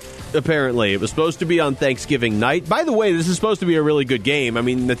Wednesday, apparently. It was supposed to be on Thanksgiving night. By the way, this is supposed to be a really good game. I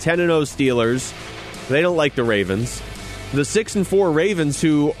mean, the 10-0 Steelers, they don't like the Ravens. The 6-4 Ravens,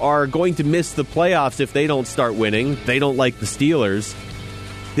 who are going to miss the playoffs if they don't start winning, they don't like the Steelers.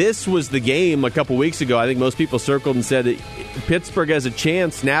 This was the game a couple weeks ago. I think most people circled and said Pittsburgh has a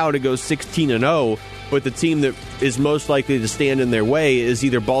chance now to go 16-0. But the team that is most likely to stand in their way is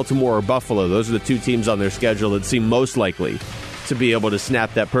either Baltimore or Buffalo. Those are the two teams on their schedule that seem most likely to be able to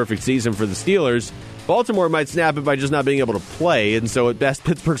snap that perfect season for the Steelers. Baltimore might snap it by just not being able to play, and so at best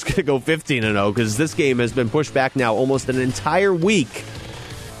Pittsburgh's going to go 15-0 because this game has been pushed back now almost an entire week.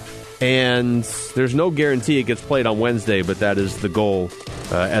 And there's no guarantee it gets played on Wednesday, but that is the goal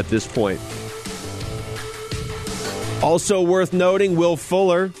at this point. Also worth noting, Will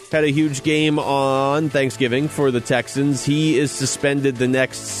Fuller had a huge game on Thanksgiving for the Texans. He is suspended the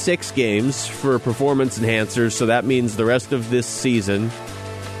next 6 games for performance enhancers, so that means the rest of this season.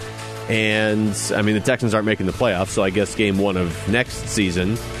 And, I mean, the Texans aren't making the playoffs, so I guess game 1 of next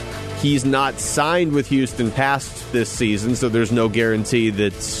season. He's not signed with Houston past this season, so there's no guarantee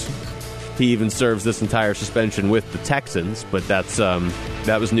that he even serves this entire suspension with the Texans. But that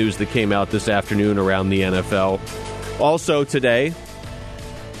was news that came out this afternoon around the NFL. Also today,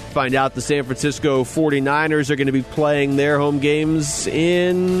 find out the San Francisco 49ers are going to be playing their home games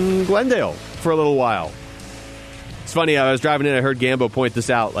in Glendale for a little while. It's funny, I was driving in, I heard Gambo point this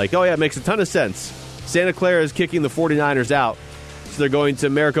out, like, oh yeah, it makes a ton of sense. Santa Clara is kicking the 49ers out, so they're going to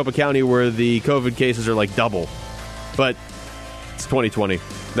Maricopa County where the COVID cases are like double. But it's 2020.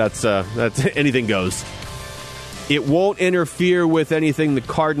 That's anything goes. It won't interfere with anything the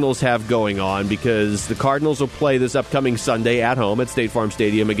Cardinals have going on because the Cardinals will play this upcoming Sunday at home at State Farm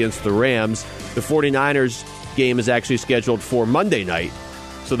Stadium against the Rams. The 49ers game is actually scheduled for Monday night,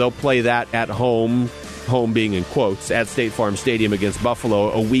 so they'll play that at home being in quotes, at State Farm Stadium against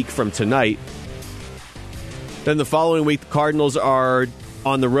Buffalo a week from tonight. Then the following week, the Cardinals are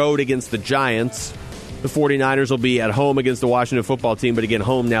on the road against the Giants. The 49ers will be at home against the Washington football team, but again,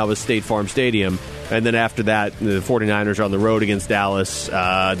 home now with State Farm Stadium. And then after that, the 49ers are on the road against Dallas.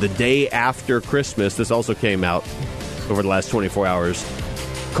 The day after Christmas, this also came out over the last 24 hours,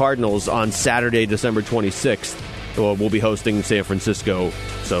 Cardinals on Saturday, December 26th, will be hosting San Francisco.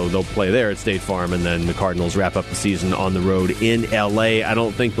 So they'll play there at State Farm, and then the Cardinals wrap up the season on the road in L.A. I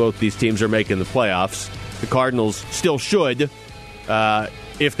don't think both these teams are making the playoffs. The Cardinals still should.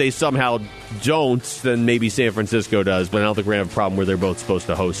 If they somehow don't, then maybe San Francisco does, but I don't think we're going to have a problem where they're both supposed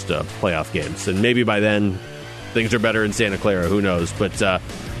to host playoff games. And maybe by then, things are better in Santa Clara. Who knows? But,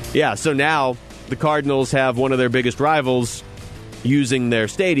 yeah, so now the Cardinals have one of their biggest rivals using their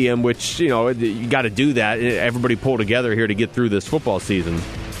stadium, which, you got to do that. Everybody pull together here to get through this football season.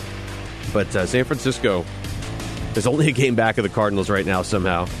 But San Francisco is only a game back of the Cardinals right now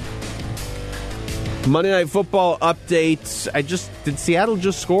somehow. Monday Night Football updates. Did Seattle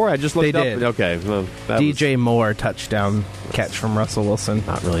just score? I just looked They up. did. Okay. Well, DJ Moore touchdown catch from Russell Wilson.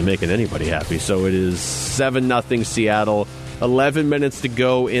 Not really making anybody happy. So it is 7-0 Seattle. 11 minutes to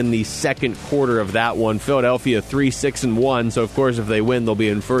go in the second quarter of that one. Philadelphia 3-6-1. So, of course, if they win, they'll be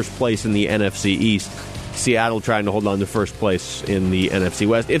in first place in the NFC East. Seattle trying to hold on to first place in the NFC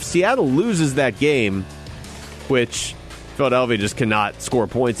West. If Seattle loses that game, which Philadelphia just cannot score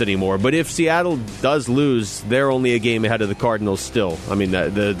points anymore, but if Seattle does lose, they're only a game ahead of the Cardinals still. I mean,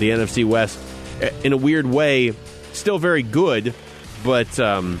 the NFC West, in a weird way, still very good, but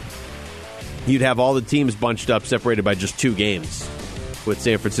you'd have all the teams bunched up, separated by just 2 games, with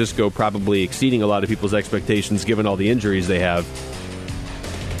San Francisco probably exceeding a lot of people's expectations given all the injuries they have.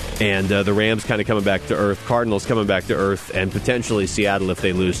 And the Rams kind of coming back to earth, Cardinals coming back to earth, and potentially Seattle if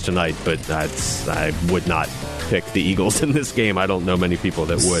they lose tonight. But I would not pick the Eagles in this game. I don't know many people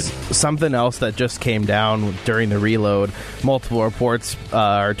that would. Something else that just came down during the reload, multiple reports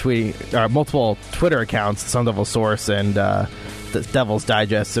are tweeting, multiple Twitter accounts, Sun Devil Source and the Devil's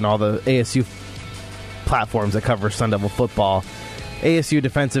Digest and all the ASU platforms that cover Sun Devil football. ASU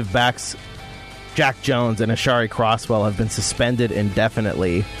defensive backs Jack Jones and Ashari Crosswell have been suspended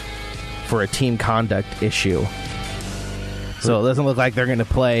indefinitely for a team conduct issue. So it doesn't look like they're going to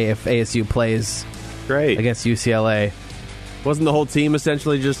play if ASU plays Great against UCLA. Wasn't the whole team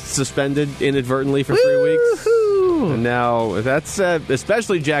essentially just suspended inadvertently for 3 weeks? And now that's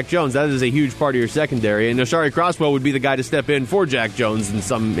especially Jack Jones. That is a huge part of your secondary. And Ashari Crosswell would be the guy to step in for Jack Jones in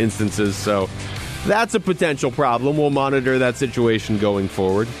some instances. So that's a potential problem. We'll monitor that situation going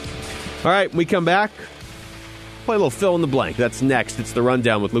forward. All right, we come back. Play a little fill in the blank. That's next. It's The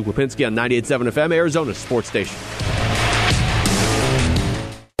Rundown with Luke Lipinski on 98.7 FM, Arizona's sports station.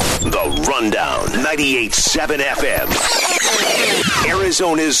 The Rundown, 98.7 FM,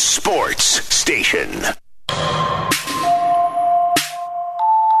 Arizona's sports station.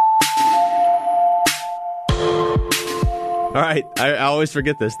 All right, I always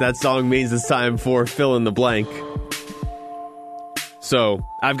forget this. That song means it's time for fill in the blank. So,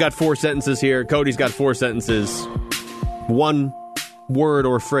 I've got 4 sentences here. Cody's got 4 sentences. 1 word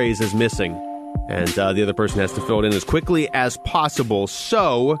or phrase is missing. And the other person has to fill it in as quickly as possible.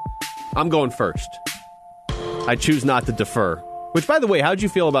 So, I'm going first. I choose not to defer. Which, by the way, how'd you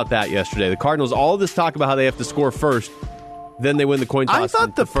feel about that yesterday? The Cardinals, all this talk about how they have to score first, then they win the coin toss. I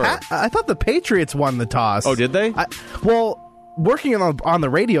thought the Patriots won the toss. Oh, did they? Working on the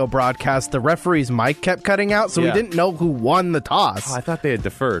radio broadcast, the referee's mic kept cutting out, so we didn't know who won the toss. Oh, I thought they had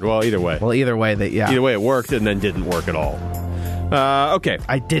deferred. Well, either way. Either way, it worked and then didn't work at all. Okay.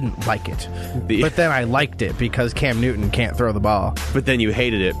 I didn't like it. But then I liked it because Cam Newton can't throw the ball. But then you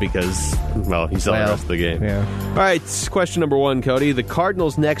hated it because, you saw the rest of the game. Yeah. All right, question number 1, Cody. The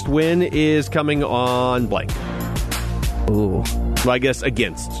Cardinals' next win is coming on blank. Ooh. Well, I guess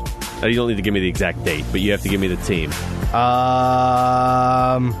against. You don't need to give me the exact date, but you have to give me the team.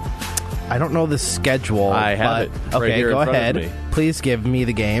 I don't know the schedule. I have it. Right Okay, here go in front ahead. of me. Please give me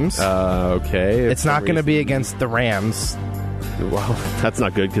the games. Okay. It's not going to be against the Rams. Well, that's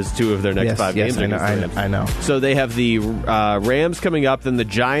not good because 2 of their next 5 games are against the Rams. I know. So they have the Rams coming up, then the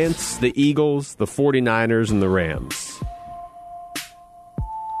Giants, the Eagles, the 49ers, and the Rams.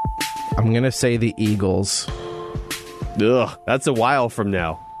 I'm going to say the Eagles. Ugh, that's a while from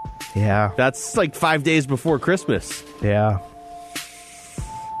now. Yeah. That's like 5 days before Christmas. Yeah.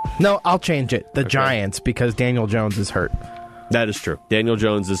 No, I'll change it. The Giants, because Daniel Jones is hurt. That is true. Daniel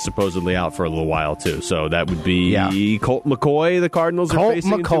Jones is supposedly out for a little while, too. So that would be Colt McCoy the Cardinals are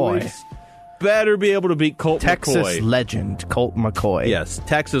facing in 2 weeks. Better be able to beat Colt Texas McCoy. legend, Colt McCoy. Yes,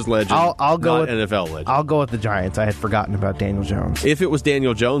 Texas legend. I'll go not with NFL legend. I'll go with the Giants. I had forgotten about Daniel Jones. If it was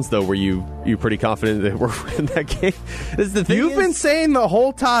Daniel Jones, though, were you pretty confident that we're in that game? You've been saying the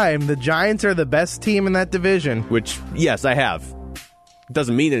whole time the Giants are the best team in that division. Which, yes, I have. It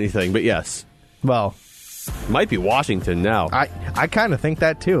doesn't mean anything, but yes. Well, might be Washington now. I kind of think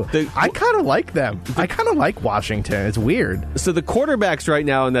that too. I kind of like them. I kind of like Washington. It's weird. So the quarterbacks right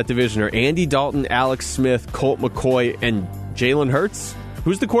now in that division are Andy Dalton, Alex Smith, Colt McCoy, and Jalen Hurts.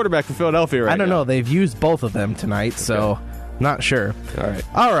 Who's the quarterback for Philadelphia right now? I don't know. They've used both of them tonight, so not sure.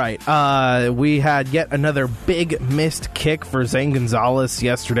 All right. We had yet another big missed kick for Zane Gonzalez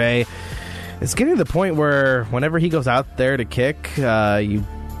yesterday. It's getting to the point where whenever he goes out there to kick, you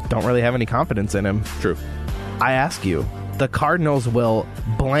don't really have any confidence in him. True. I ask you, the Cardinals will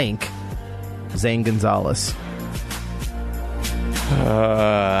blank Zane Gonzalez?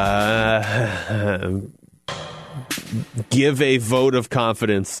 Give a vote of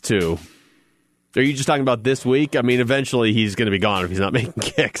confidence to. Are you just talking about this week? I mean, eventually he's going to be gone if he's not making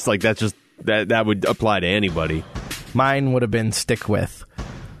kicks. Like, that's just that would apply to anybody. Mine would have been stick with.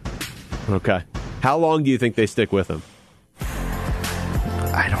 Okay. How long do you think they stick with him?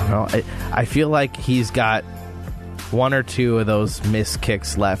 I don't know. I feel like he's got one or two of those missed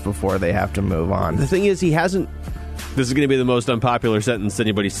kicks left before they have to move on. The thing is, he hasn't. This is going to be the most unpopular sentence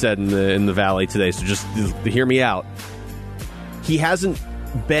anybody said in the Valley today, so just hear me out. He hasn't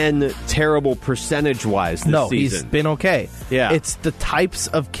been terrible percentage-wise this season. He's been okay. Yeah. It's the types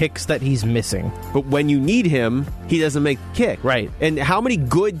of kicks that he's missing. But when you need him, he doesn't make the kick. Right. And how many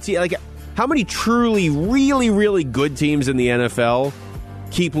how many truly, really, really good teams in the NFL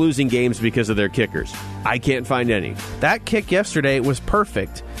keep losing games because of their kickers? I can't find any. That kick yesterday was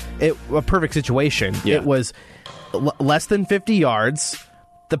perfect. A perfect situation. Yeah. It was less than 50 yards.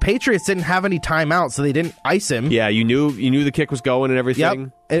 The Patriots didn't have any timeout, so they didn't ice him. Yeah, you knew the kick was going and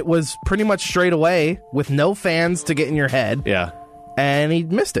everything. Yep. It was pretty much straight away with no fans to get in your head. Yeah. And he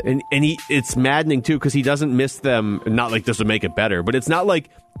missed it. And it's maddening too because he doesn't miss them. Not like this would make it better, but it's not like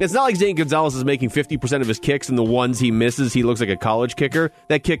Zane Gonzalez is making 50% of his kicks, and the ones he misses, he looks like a college kicker.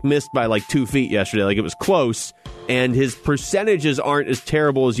 That kick missed by like 2 feet yesterday. Like, it was close, and his percentages aren't as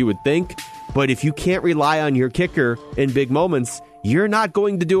terrible as you would think. But if you can't rely on your kicker in big moments, you're not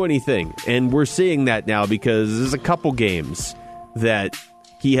going to do anything. And we're seeing that now because there's a couple games that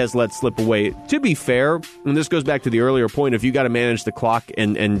he has let slip away. To be fair, and this goes back to the earlier point, if you got to manage the clock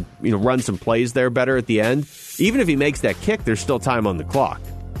and run some plays there better at the end, even if he makes that kick, there's still time on the clock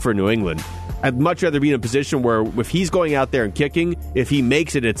for New England. I'd much rather be in a position where if he's going out there and kicking, if he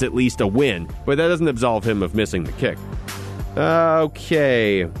makes it, it's at least a win. But that doesn't absolve him of missing the kick.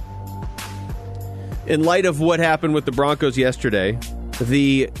 Okay. In light of what happened with the Broncos yesterday,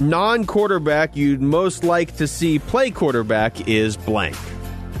 the non-quarterback you'd most like to see play quarterback is blank.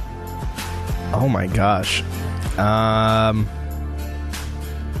 Oh my gosh.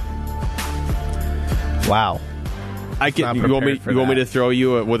 Wow. You want me to throw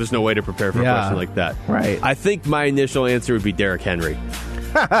you a, well, there's no way to prepare for a question like that. Right. I think my initial answer would be Derrick Henry.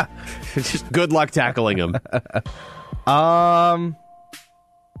 Just good luck tackling him.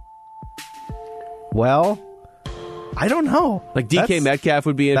 Well, I don't know. Like DK Metcalf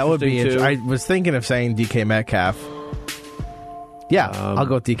would be interesting. That would be too. I was thinking of saying DK Metcalf. Yeah, I'll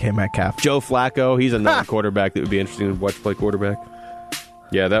go with DK Metcalf. Joe Flacco, he's another quarterback that would be interesting to watch play quarterback.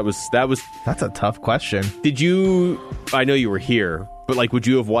 Yeah, that was. That's a tough question. Did you? I know you were here, but would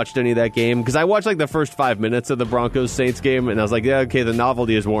you have watched any of that game? Because I watched the first 5 minutes of the Broncos Saints game, and I was like, yeah, okay, the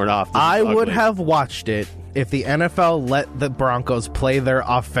novelty is worn off. I would have watched it if the NFL let the Broncos play their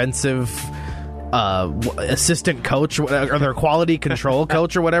offensive assistant coach or their quality control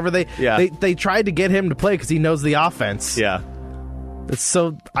coach or whatever they tried to get him to play because he knows the offense. Yeah.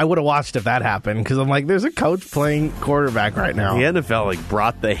 So I would have watched if that happened because I'm like, there's a coach playing quarterback right now. The NFL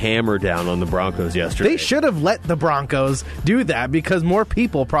brought the hammer down on the Broncos yesterday. They should have let the Broncos do that because more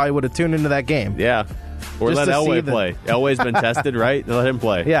people probably would have tuned into that game. Yeah. Or let Elway play. Elway's been tested, right? Let him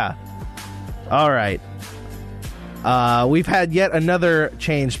play. Yeah. All right. We've had yet another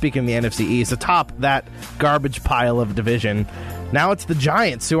change, speaking of the NFC East, atop that garbage pile of division. Now it's the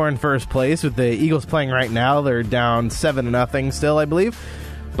Giants who are in first place with the Eagles playing right now. They're down 7-0 still, I believe.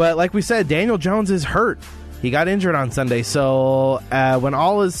 But like we said, Daniel Jones is hurt. He got injured on Sunday. So when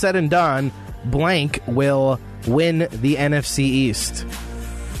all is said and done, blank will win the NFC East.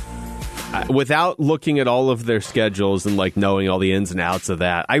 Without looking at all of their schedules and knowing all the ins and outs of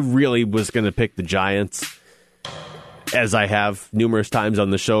that, I really was going to pick the Giants, as I have numerous times on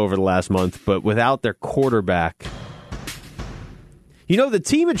the show over the last month. But without their quarterback, the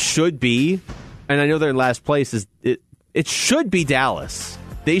team it should be, and I know they're in last place, it should be Dallas.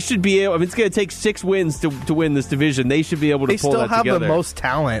 They should be able. It's going to take 6 wins to win this division. They should be able to pull that together. They still have the most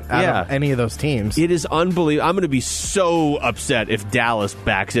talent out of any of those teams. It is unbelievable. I'm going to be so upset if Dallas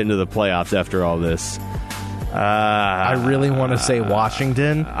backs into the playoffs after all this. I really want to say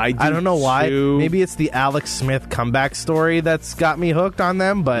Washington. I don't know why. Maybe it's the Alex Smith comeback story that's got me hooked on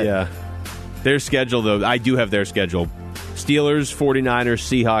them. But yeah, their schedule though. I do have their schedule. Steelers, 49ers,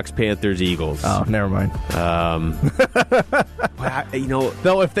 Seahawks, Panthers, Eagles. Oh, never mind.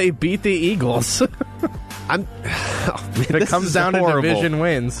 Though if they beat the Eagles, it comes down to division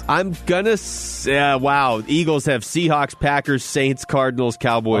wins. I'm gonna wow. Eagles have Seahawks, Packers, Saints, Cardinals,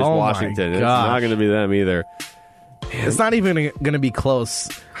 Cowboys, Washington. It's not going to be them either. It's not even going to be close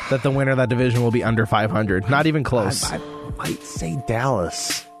that the winner of that division will be under 500. Not even close. I might say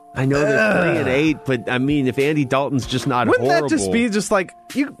Dallas. I know they're 3-8, but I mean, if Andy Dalton's just not Wouldn't horrible, that just be just like,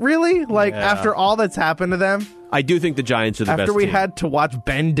 you really? Like, after all that's happened to them? I do think the Giants are the best After we team. had to watch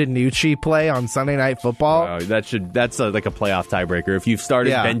Ben DiNucci play on Sunday Night Football? Wow, that's like a playoff tiebreaker. If you've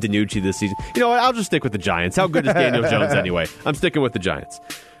started Ben DiNucci this season, you know what? I'll just stick with the Giants. How good is Daniel Jones anyway? I'm sticking with the Giants.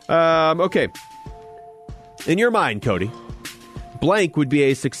 Okay. In your mind, Cody, blank would be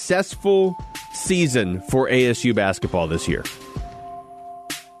a successful season for ASU basketball this year.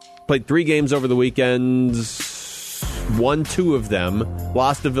 Played 3 games over the weekend, won 2 of them,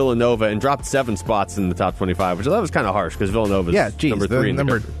 lost to Villanova, and dropped 7 spots in the top 25, which I thought was kind of harsh because Villanova's number 3 in the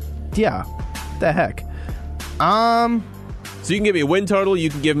country. Yeah, the heck. So you can give me a win total, you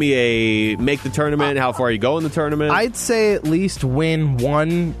can give me a make the tournament, how far you go in the tournament. I'd say at least win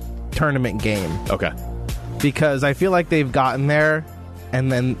 1 tournament game. Okay. Because I feel like they've gotten there,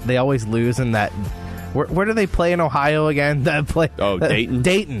 and then they always lose in that... Where do they play in Ohio again? Dayton?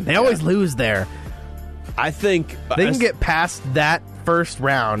 Dayton. They always lose there. I think... They can get past that first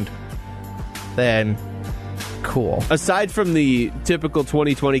round, then cool. Aside from the typical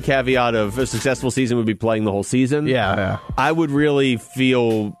 2020 caveat of a successful season would be playing the whole season, I would really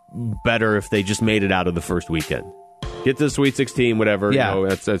feel better if they just made it out of the first weekend. Get to the Sweet 16, whatever. Yeah. You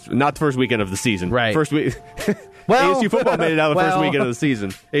know, that's not the first weekend of the season. Right. First week... Well, ASU football made it out of the first weekend of the season.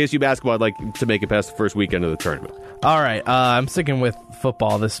 ASU basketball, I'd like to make it past the first weekend of the tournament. All right, I'm sticking with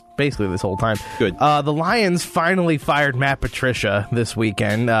football this whole time. Good. The Lions finally fired Matt Patricia this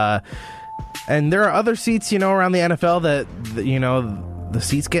weekend, and there are other seats, around the NFL that the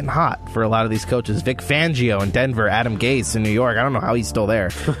seat's getting hot for a lot of these coaches. Vic Fangio in Denver, Adam Gase in New York. I don't know how he's still there.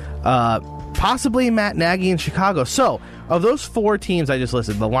 Possibly Matt Nagy in Chicago. So, of those 4 teams I just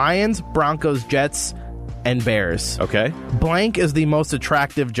listed, the Lions, Broncos, Jets, and Bears. Okay. Blank is the most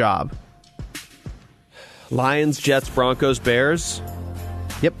attractive job. Lions, Jets, Broncos, Bears.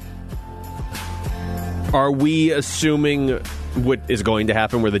 Yep. Are we assuming what is going to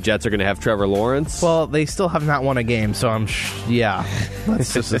happen where the Jets are going to have Trevor Lawrence? Well, they still have not won a game, so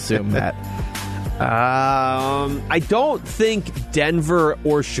let's just assume that. I don't think Denver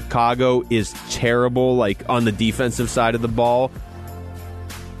or Chicago is terrible, like on the defensive side of the ball.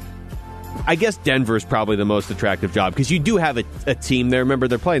 I guess Denver is probably the most attractive job because you do have a team there. Remember,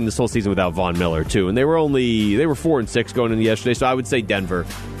 they're playing this whole season without Von Miller too, and they were 4-6 going into yesterday. So I would say Denver,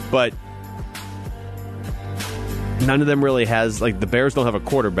 but none of them really has, like, the Bears don't have a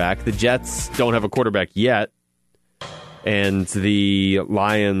quarterback, the Jets don't have a quarterback yet, and the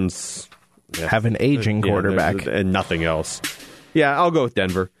Lions have an aging quarterback and nothing else. Yeah, I'll go with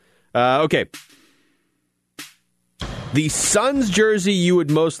Denver. Okay. The Suns jersey you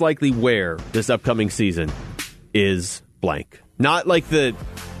would most likely wear this upcoming season is blank. Not the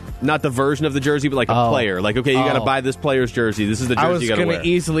version of the jersey, but like a player. Like, okay, you got to buy this player's jersey. This is the jersey you got to wear. I was going to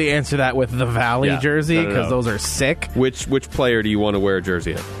easily answer that with the Valley jersey because those are sick. Which player do you want to wear a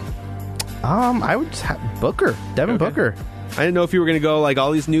jersey of? I would just have Booker, Devin Booker. I didn't know if you were going to go like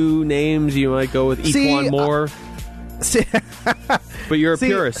all these new names. You might go with Equan Moore. But you're a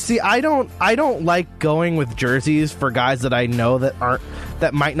purist. I don't like going with jerseys for guys that I know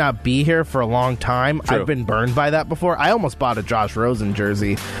that might not be here for a long time. True. I've been burned by that before. I almost bought a Josh Rosen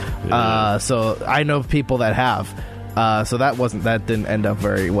jersey, so I know people that have. So that didn't end up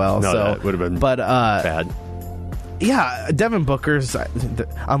very well. No, so that would have been bad. Yeah, Devin Booker's,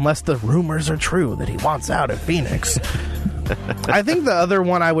 unless the rumors are true that he wants out of Phoenix. I think the other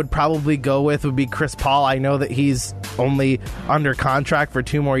one I would probably go with would be Chris Paul. I know that he's only under contract for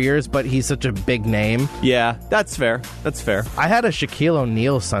 2 more years, but he's such a big name. Yeah, that's fair. I had a Shaquille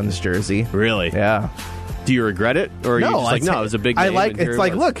O'Neal Suns jersey. Really? Yeah. Do you regret it? Or are you just like, no, it was a big name? It's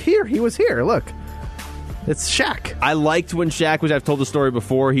like, look, he was here, look. It's Shaq. I liked when Shaq was, I've told the story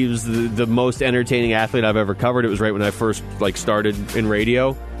before, he was the most entertaining athlete I've ever covered. It was right when I first started in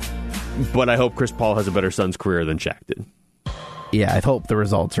radio. But I hope Chris Paul has a better Suns career than Shaq did. Yeah, I hope the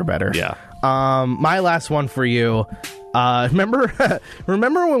results are better. Yeah. My last one for you. Remember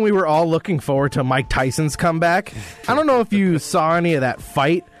when we were all looking forward to Mike Tyson's comeback? I don't know if you saw any of that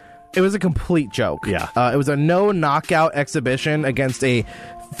fight. It was a complete joke. Yeah. It was a no knockout exhibition against a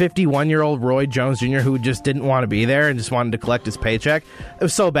 51-year-old Roy Jones Jr. who just didn't want to be there and just wanted to collect his paycheck. It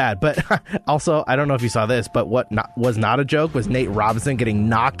was so bad. But also, I don't know if you saw this, but what was not a joke was Nate Robinson getting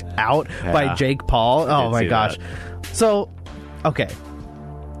knocked out by Jake Paul. Oh my gosh. That. So, okay.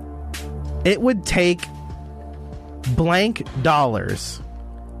 It would take blank dollars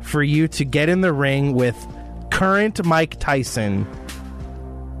for you to get in the ring with current Mike Tyson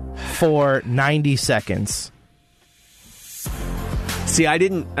for 90 seconds. See,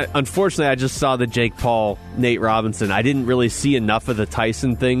 unfortunately, I just saw the Jake Paul, Nate Robinson. I didn't really see enough of the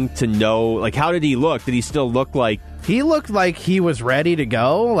Tyson thing to know, like, how did he look? Did he still look like... He looked like he was ready to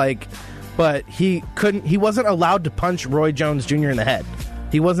go, but he wasn't allowed to punch Roy Jones Jr. in the head.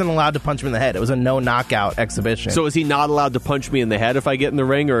 He wasn't allowed to punch him in the head. It was a no-knockout exhibition. So is he not allowed to punch me in the head if I get in the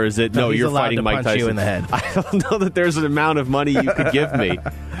ring, or is it, no you're fighting Mike Tyson? You in the head. I don't know that there's an amount of money you could give me.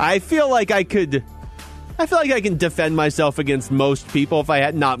 I feel like I can defend myself against most people if I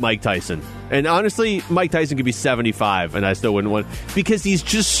had not Mike Tyson. And honestly, Mike Tyson could be 75 and I still wouldn't want, because he's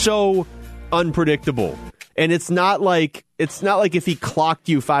just so unpredictable. And it's not like if he clocked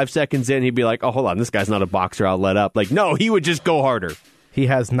you 5 seconds in, he'd be like, oh, hold on, this guy's not a boxer, I'll let up. Like, no, he would just go harder. He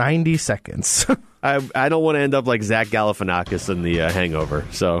has 90 seconds. I don't want to end up like Zach Galifianakis in The Hangover.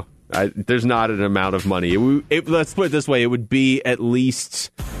 So there's not an amount of money. Let's put it this way. It would be at least...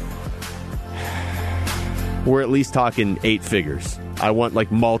 We're at least talking 8 figures. I want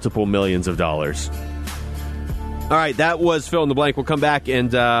like multiple millions of dollars. All right, that was Fill in the Blank. We'll come back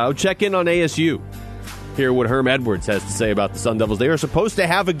and check in on ASU. Hear what Herm Edwards has to say about the Sun Devils. They are supposed to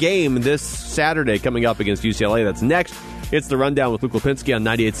have a game this Saturday coming up against UCLA. That's next. It's The Rundown with Luke Lipinski on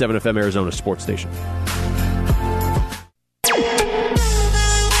 98.7 FM Arizona Sports Station.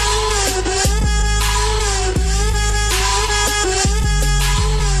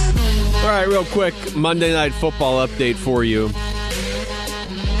 All right, real quick, Monday Night Football update for you.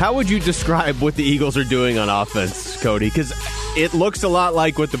 How would you describe what the Eagles are doing on offense, Cody? Because it looks a lot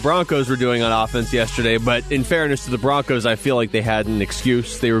like what the Broncos were doing on offense yesterday, but in fairness to the Broncos, I feel like they had an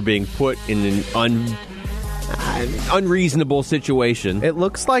excuse. They were being put in an unreasonable situation. It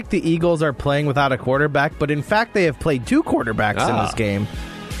looks like the Eagles are playing without a quarterback, but in fact, they have played 2 quarterbacks in this game.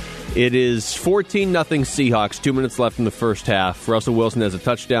 It is 14-0 Seahawks, 2 minutes left in the first half. Russell Wilson has a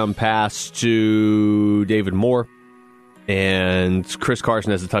touchdown pass to David Moore, and Chris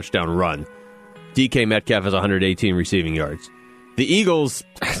Carson has a touchdown run. DK Metcalf has 118 receiving yards. The Eagles,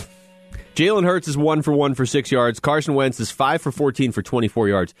 Jalen Hurts is 1 for 1 for 6 yards. Carson Wentz is 5 for 14 for 24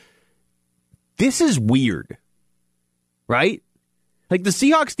 yards. This is weird, right? Like, the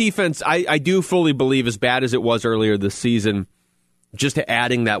Seahawks defense, I do fully believe, as bad as it was earlier this season, just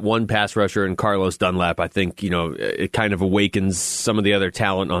adding that one pass rusher and Carlos Dunlap, I think, it kind of awakens some of the other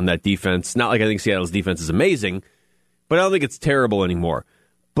talent on that defense. Not like I think Seattle's defense is amazing, but I don't think it's terrible anymore.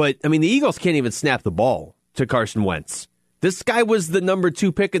 But, I mean, the Eagles can't even snap the ball to Carson Wentz. This guy was the number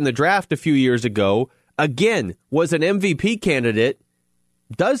 2 pick in the draft a few years ago. Again, was an MVP candidate,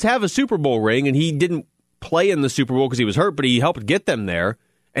 does have a Super Bowl ring, and he didn't play in the Super Bowl because he was hurt, but he helped get them there,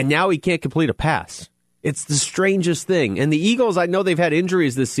 and now he can't complete a pass. It's the strangest thing. And the Eagles, I know they've had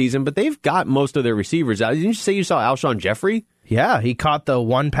injuries this season, but they've got most of their receivers out. Didn't you say you saw Alshon Jeffrey? Yeah, he caught the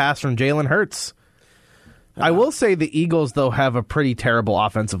one pass from Jalen Hurts. I will say the Eagles, though, have a pretty terrible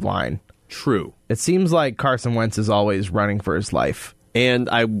offensive line. True. It seems like Carson Wentz is always running for his life. And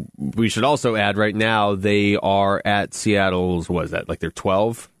we should also add right now they are at Seattle's, what is that, like they're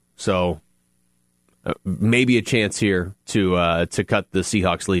 12? So maybe a chance here to cut the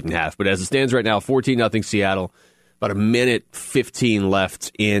Seahawks lead in half. But as it stands right now, 14-0 Seattle. About a minute 15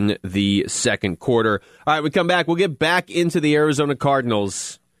 left in the second quarter. All right, we come back. We'll get back into the Arizona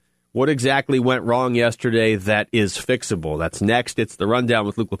Cardinals. What exactly went wrong yesterday that is fixable? That's next. It's The Rundown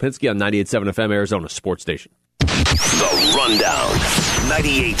with Luke Lipinski on 98.7 FM Arizona Sports Station. The Rundown,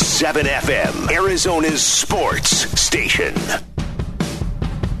 98.7 FM, Arizona's sports station.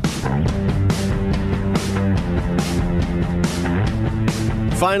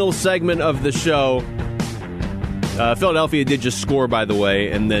 Final segment of the show. Philadelphia did just score, by the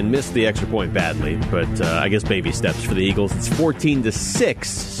way, and then missed the extra point badly. But I guess baby steps for the Eagles. It's 14-6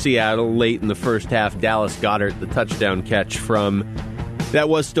 Seattle late in the first half. Dallas Goedert, the touchdown catch from... That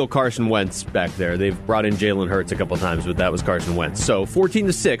was still Carson Wentz back there. They've brought in Jalen Hurts a couple times, but that was Carson Wentz. So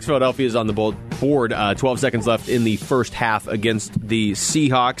 14-6, Philadelphia is on the board. 12 seconds left in the first half against the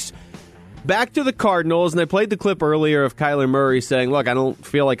Seahawks. Back to the Cardinals, and I played the clip earlier of Kyler Murray saying, look, I don't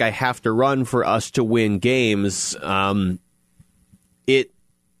feel like I have to run for us to win games. It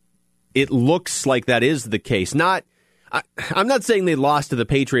looks like that is the case. I'm not saying they lost to the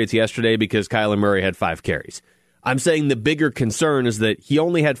Patriots yesterday because Kyler Murray had 5 carries. I'm saying the bigger concern is that he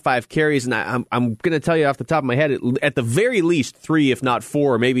only had 5 carries, and I'm going to tell you off the top of my head, at the very least 3, if not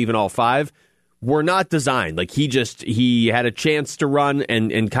 4, or maybe even all 5, were not designed. Like, he had a chance to run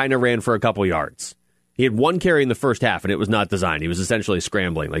and kind of ran for a couple yards. He had 1 carry in the first half, and it was not designed. He was essentially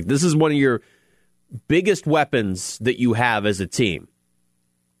scrambling. Like, this is one of your biggest weapons that you have as a team.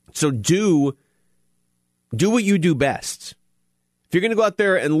 So do what you do best. If you're going to go out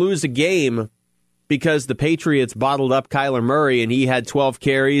there and lose a game because the Patriots bottled up Kyler Murray and he had 12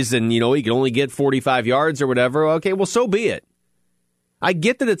 carries and, he could only get 45 yards or whatever. Okay, well, so be it. I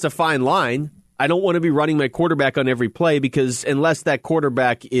get that it's a fine line. I don't want to be running my quarterback on every play because unless that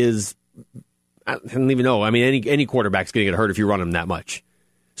quarterback is, I don't even know. I mean, any quarterback's going to get hurt if you run him that much.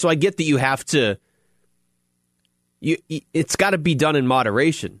 So I get that you have to, it's got to be done in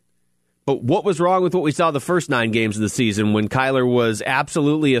moderation. But what was wrong with what we saw the first 9 games of the season when Kyler was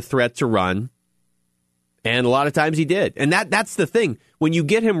absolutely a threat to run? And a lot of times he did. And that's the thing. When you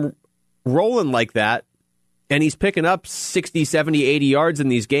get him rolling like that, and he's picking up 60, 70, 80 yards in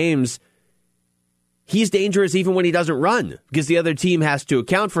these games, he's dangerous even when he doesn't run because the other team has to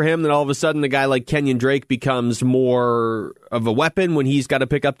account for him. Then all of a sudden, a guy like Kenyon Drake becomes more of a weapon when he's got to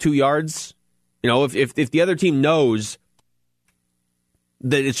pick up 2 yards. If the other team knows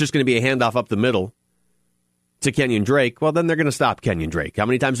that it's just going to be a handoff up the middle to Kenyon Drake, well, then they're going to stop Kenyon Drake. How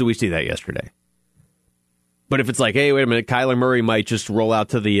many times did we see that yesterday? But if it's like, hey, wait a minute, Kyler Murray might just roll out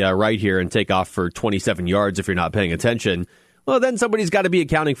to the right here and take off for 27 yards if you're not paying attention, well, then somebody's got to be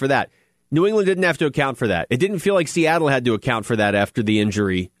accounting for that. New England didn't have to account for that. It didn't feel like Seattle had to account for that after the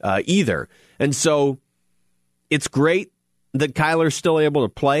injury either. And so it's great that Kyler's still able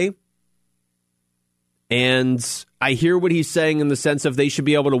to play. And I hear what he's saying in the sense of they should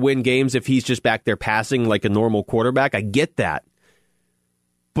be able to win games if he's just back there passing like a normal quarterback. I get that.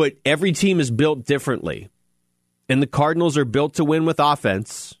 But every team is built differently. And the Cardinals are built to win with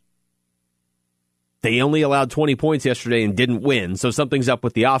offense. They only allowed 20 points yesterday and didn't win, so something's up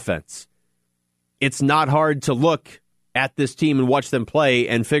with the offense. It's not hard to look at this team and watch them play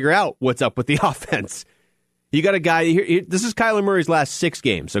and figure out what's up with the offense. You got a guy here. This is Kyler Murray's last 6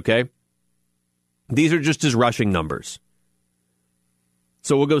 games, okay? These are just his rushing numbers.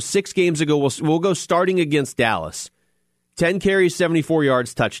 So we'll go 6 games ago. We'll go starting against Dallas. 10 carries, 74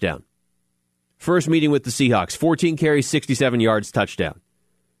 yards, touchdown. First meeting with the Seahawks, 14 carries, 67 yards, touchdown.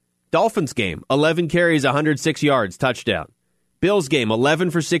 Dolphins game, 11 carries, 106 yards, touchdown. Bills game, 11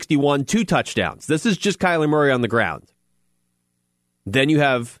 for 61, 2 touchdowns. This is just Kyler Murray on the ground. Then you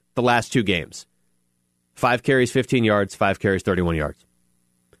have the last 2 games. 5 carries, 15 yards, 5 carries, 31 yards.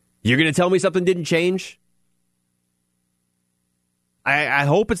 You're going to tell me something didn't change? I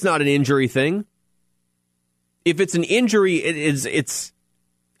hope it's not an injury thing. If it's an injury, it's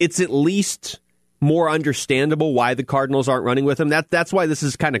at least more understandable why the Cardinals aren't running with him. That's why this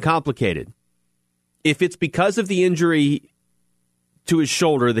is kind of complicated. If it's because of the injury to his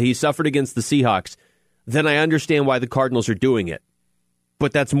shoulder that he suffered against the Seahawks, then I understand why the Cardinals are doing it.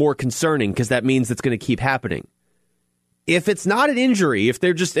 But that's more concerning because that means it's going to keep happening. If it's not an injury, if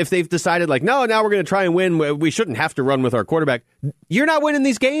they've decided like, no, now we're going to try and win, we shouldn't have to run with our quarterback, you're not winning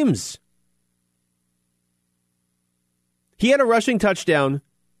these games. He had a rushing touchdown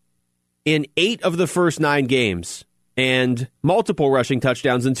in 8 of the first 9 games and multiple rushing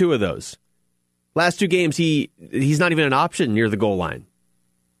touchdowns in 2 of those. Last 2 games, he's not even an option near the goal line.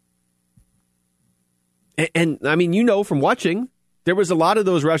 And I mean, from watching, there was a lot of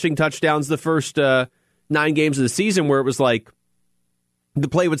those rushing touchdowns the first 9 games of the season where it was like the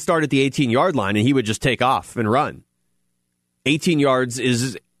play would start at the 18-yard line and he would just take off and run. 18 yards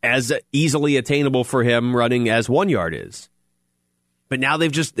is as easily attainable for him running as 1 yard is. But now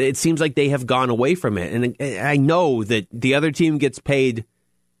it seems like they have gone away from it. And I know that the other team gets paid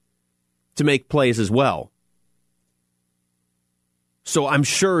to make plays as well. So I'm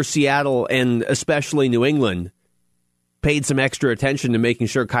sure Seattle and especially New England paid some extra attention to making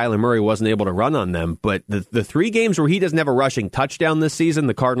sure Kyler Murray wasn't able to run on them. But the 3 games where he doesn't have a rushing touchdown this season,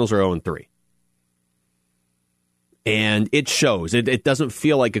 the Cardinals are 0-3. And it shows. It doesn't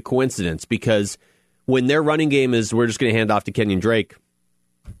feel like a coincidence because when their running game is, we're just going to hand off to Kenyon Drake,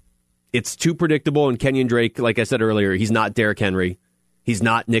 it's too predictable. And Kenyon Drake, like I said earlier, he's not Derrick Henry. He's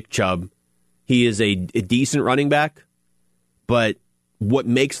not Nick Chubb. He is a decent running back. But what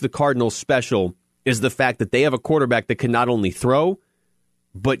makes the Cardinals special is the fact that they have a quarterback that can not only throw,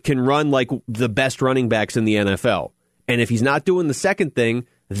 but can run like the best running backs in the NFL. And if he's not doing the second thing,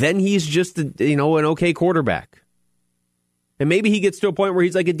 then he's just an okay quarterback. And maybe he gets to a point where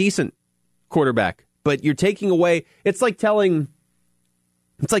he's like a decent quarterback. But you're taking away. It's like telling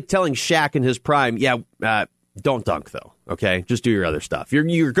Shaq in his prime, don't dunk though. Okay, just do your other stuff.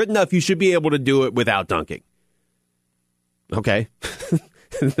 You're good enough. You should be able to do it without dunking. Okay,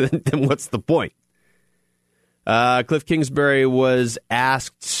 then what's the point? Cliff Kingsbury was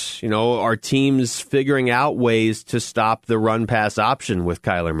asked, are teams figuring out ways to stop the run-pass option with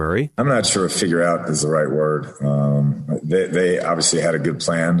Kyler Murray? I'm not sure if figure out is the right word. They obviously had a good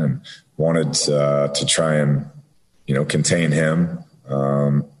plan and wanted to try and, contain him.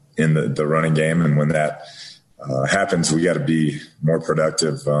 in the running game. And when that happens, we got to be more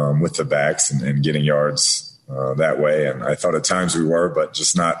productive with the backs and getting yards that way. And I thought at times we were, but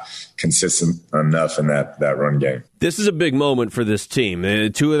just not consistent enough in that run game. This is a big moment for this team.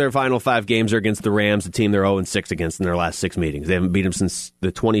 2 of their final 5 games are against the Rams, a team they're 0-6 against in their last 6 meetings. They haven't beat them since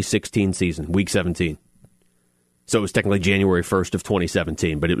the 2016 season, Week 17. So it was technically January 1st of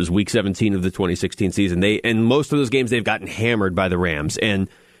 2017, but it was Week 17 of the 2016 season. And most of those games they've gotten hammered by the Rams. And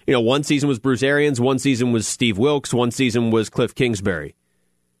one season was Bruce Arians, one season was Steve Wilks, one season was Cliff Kingsbury.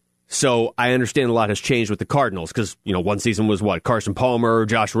 So I understand a lot has changed with the Cardinals because, one season was Carson Palmer,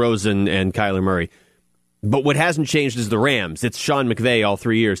 Josh Rosen, and Kyler Murray. But what hasn't changed is the Rams. It's Sean McVay all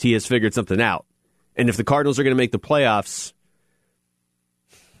 3 years. He has figured something out. And if the Cardinals are going to make the playoffs,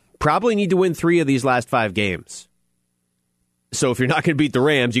 probably need to win 3 of these last 5 games. So if you're not going to beat the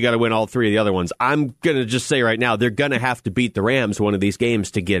Rams, you got to win all 3 of the other ones. I'm going to just say right now, they're going to have to beat the Rams one of these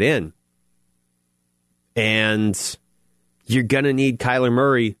games to get in. And you're going to need Kyler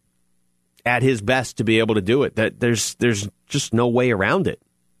Murray at his best to be able to do it. That there's just no way around it.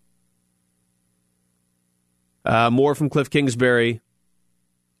 More from Cliff Kingsbury.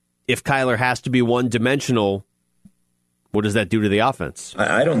 If Kyler has to be one-dimensional, what does that do to the offense?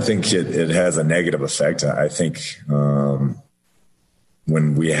 I don't think it has a negative effect. I think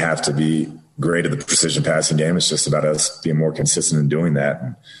when we have to be great at the precision passing game, it's just about us being more consistent in doing that.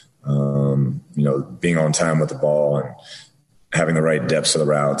 And, being on time with the ball and having the right depths of the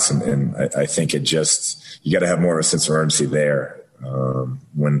routes. And I think you got to have more of a sense of urgency there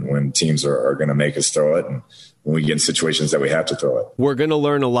when teams are going to make us throw it. And when we get in situations that we have to throw it. We're going to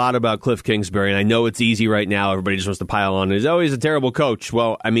learn a lot about Cliff Kingsbury, and I know it's easy right now. Everybody just wants to pile on. He's a terrible coach.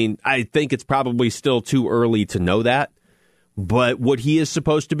 Well, I think it's probably still too early to know that. But what he is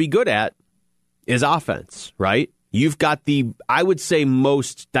supposed to be good at is offense, right? You've got I would say,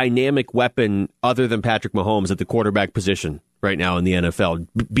 most dynamic weapon other than Patrick Mahomes at the quarterback position right now in the NFL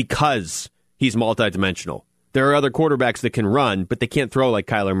because he's multidimensional. There are other quarterbacks that can run, but they can't throw like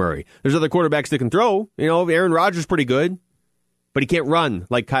Kyler Murray. There's other quarterbacks that can throw. Aaron Rodgers is pretty good, but he can't run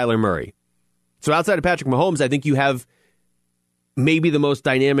like Kyler Murray. So outside of Patrick Mahomes, I think you have maybe the most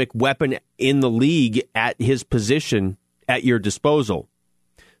dynamic weapon in the league at his position at your disposal.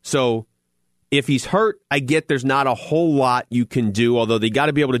 So if he's hurt, I get there's not a whole lot you can do, although they got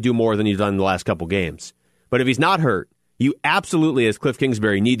to be able to do more than he's done in the last couple games. But if he's not hurt, you absolutely, as Cliff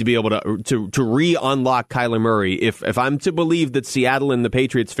Kingsbury, need to be able to re-unlock Kyler Murray. If I'm to believe that Seattle and the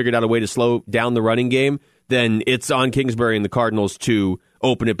Patriots figured out a way to slow down the running game, then it's on Kingsbury and the Cardinals to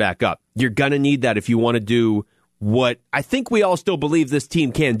open it back up. You're going to need that if you want to do what I think we all still believe this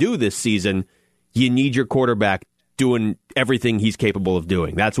team can do this season. You need your quarterback doing everything he's capable of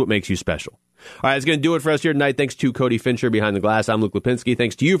doing. That's what makes you special. All right, that's going to do it for us here tonight. Thanks to Cody Fincher behind the glass. I'm Luke Lipinski.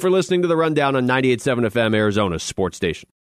 Thanks to you for listening to The Rundown on 98.7 FM, Arizona's sports station.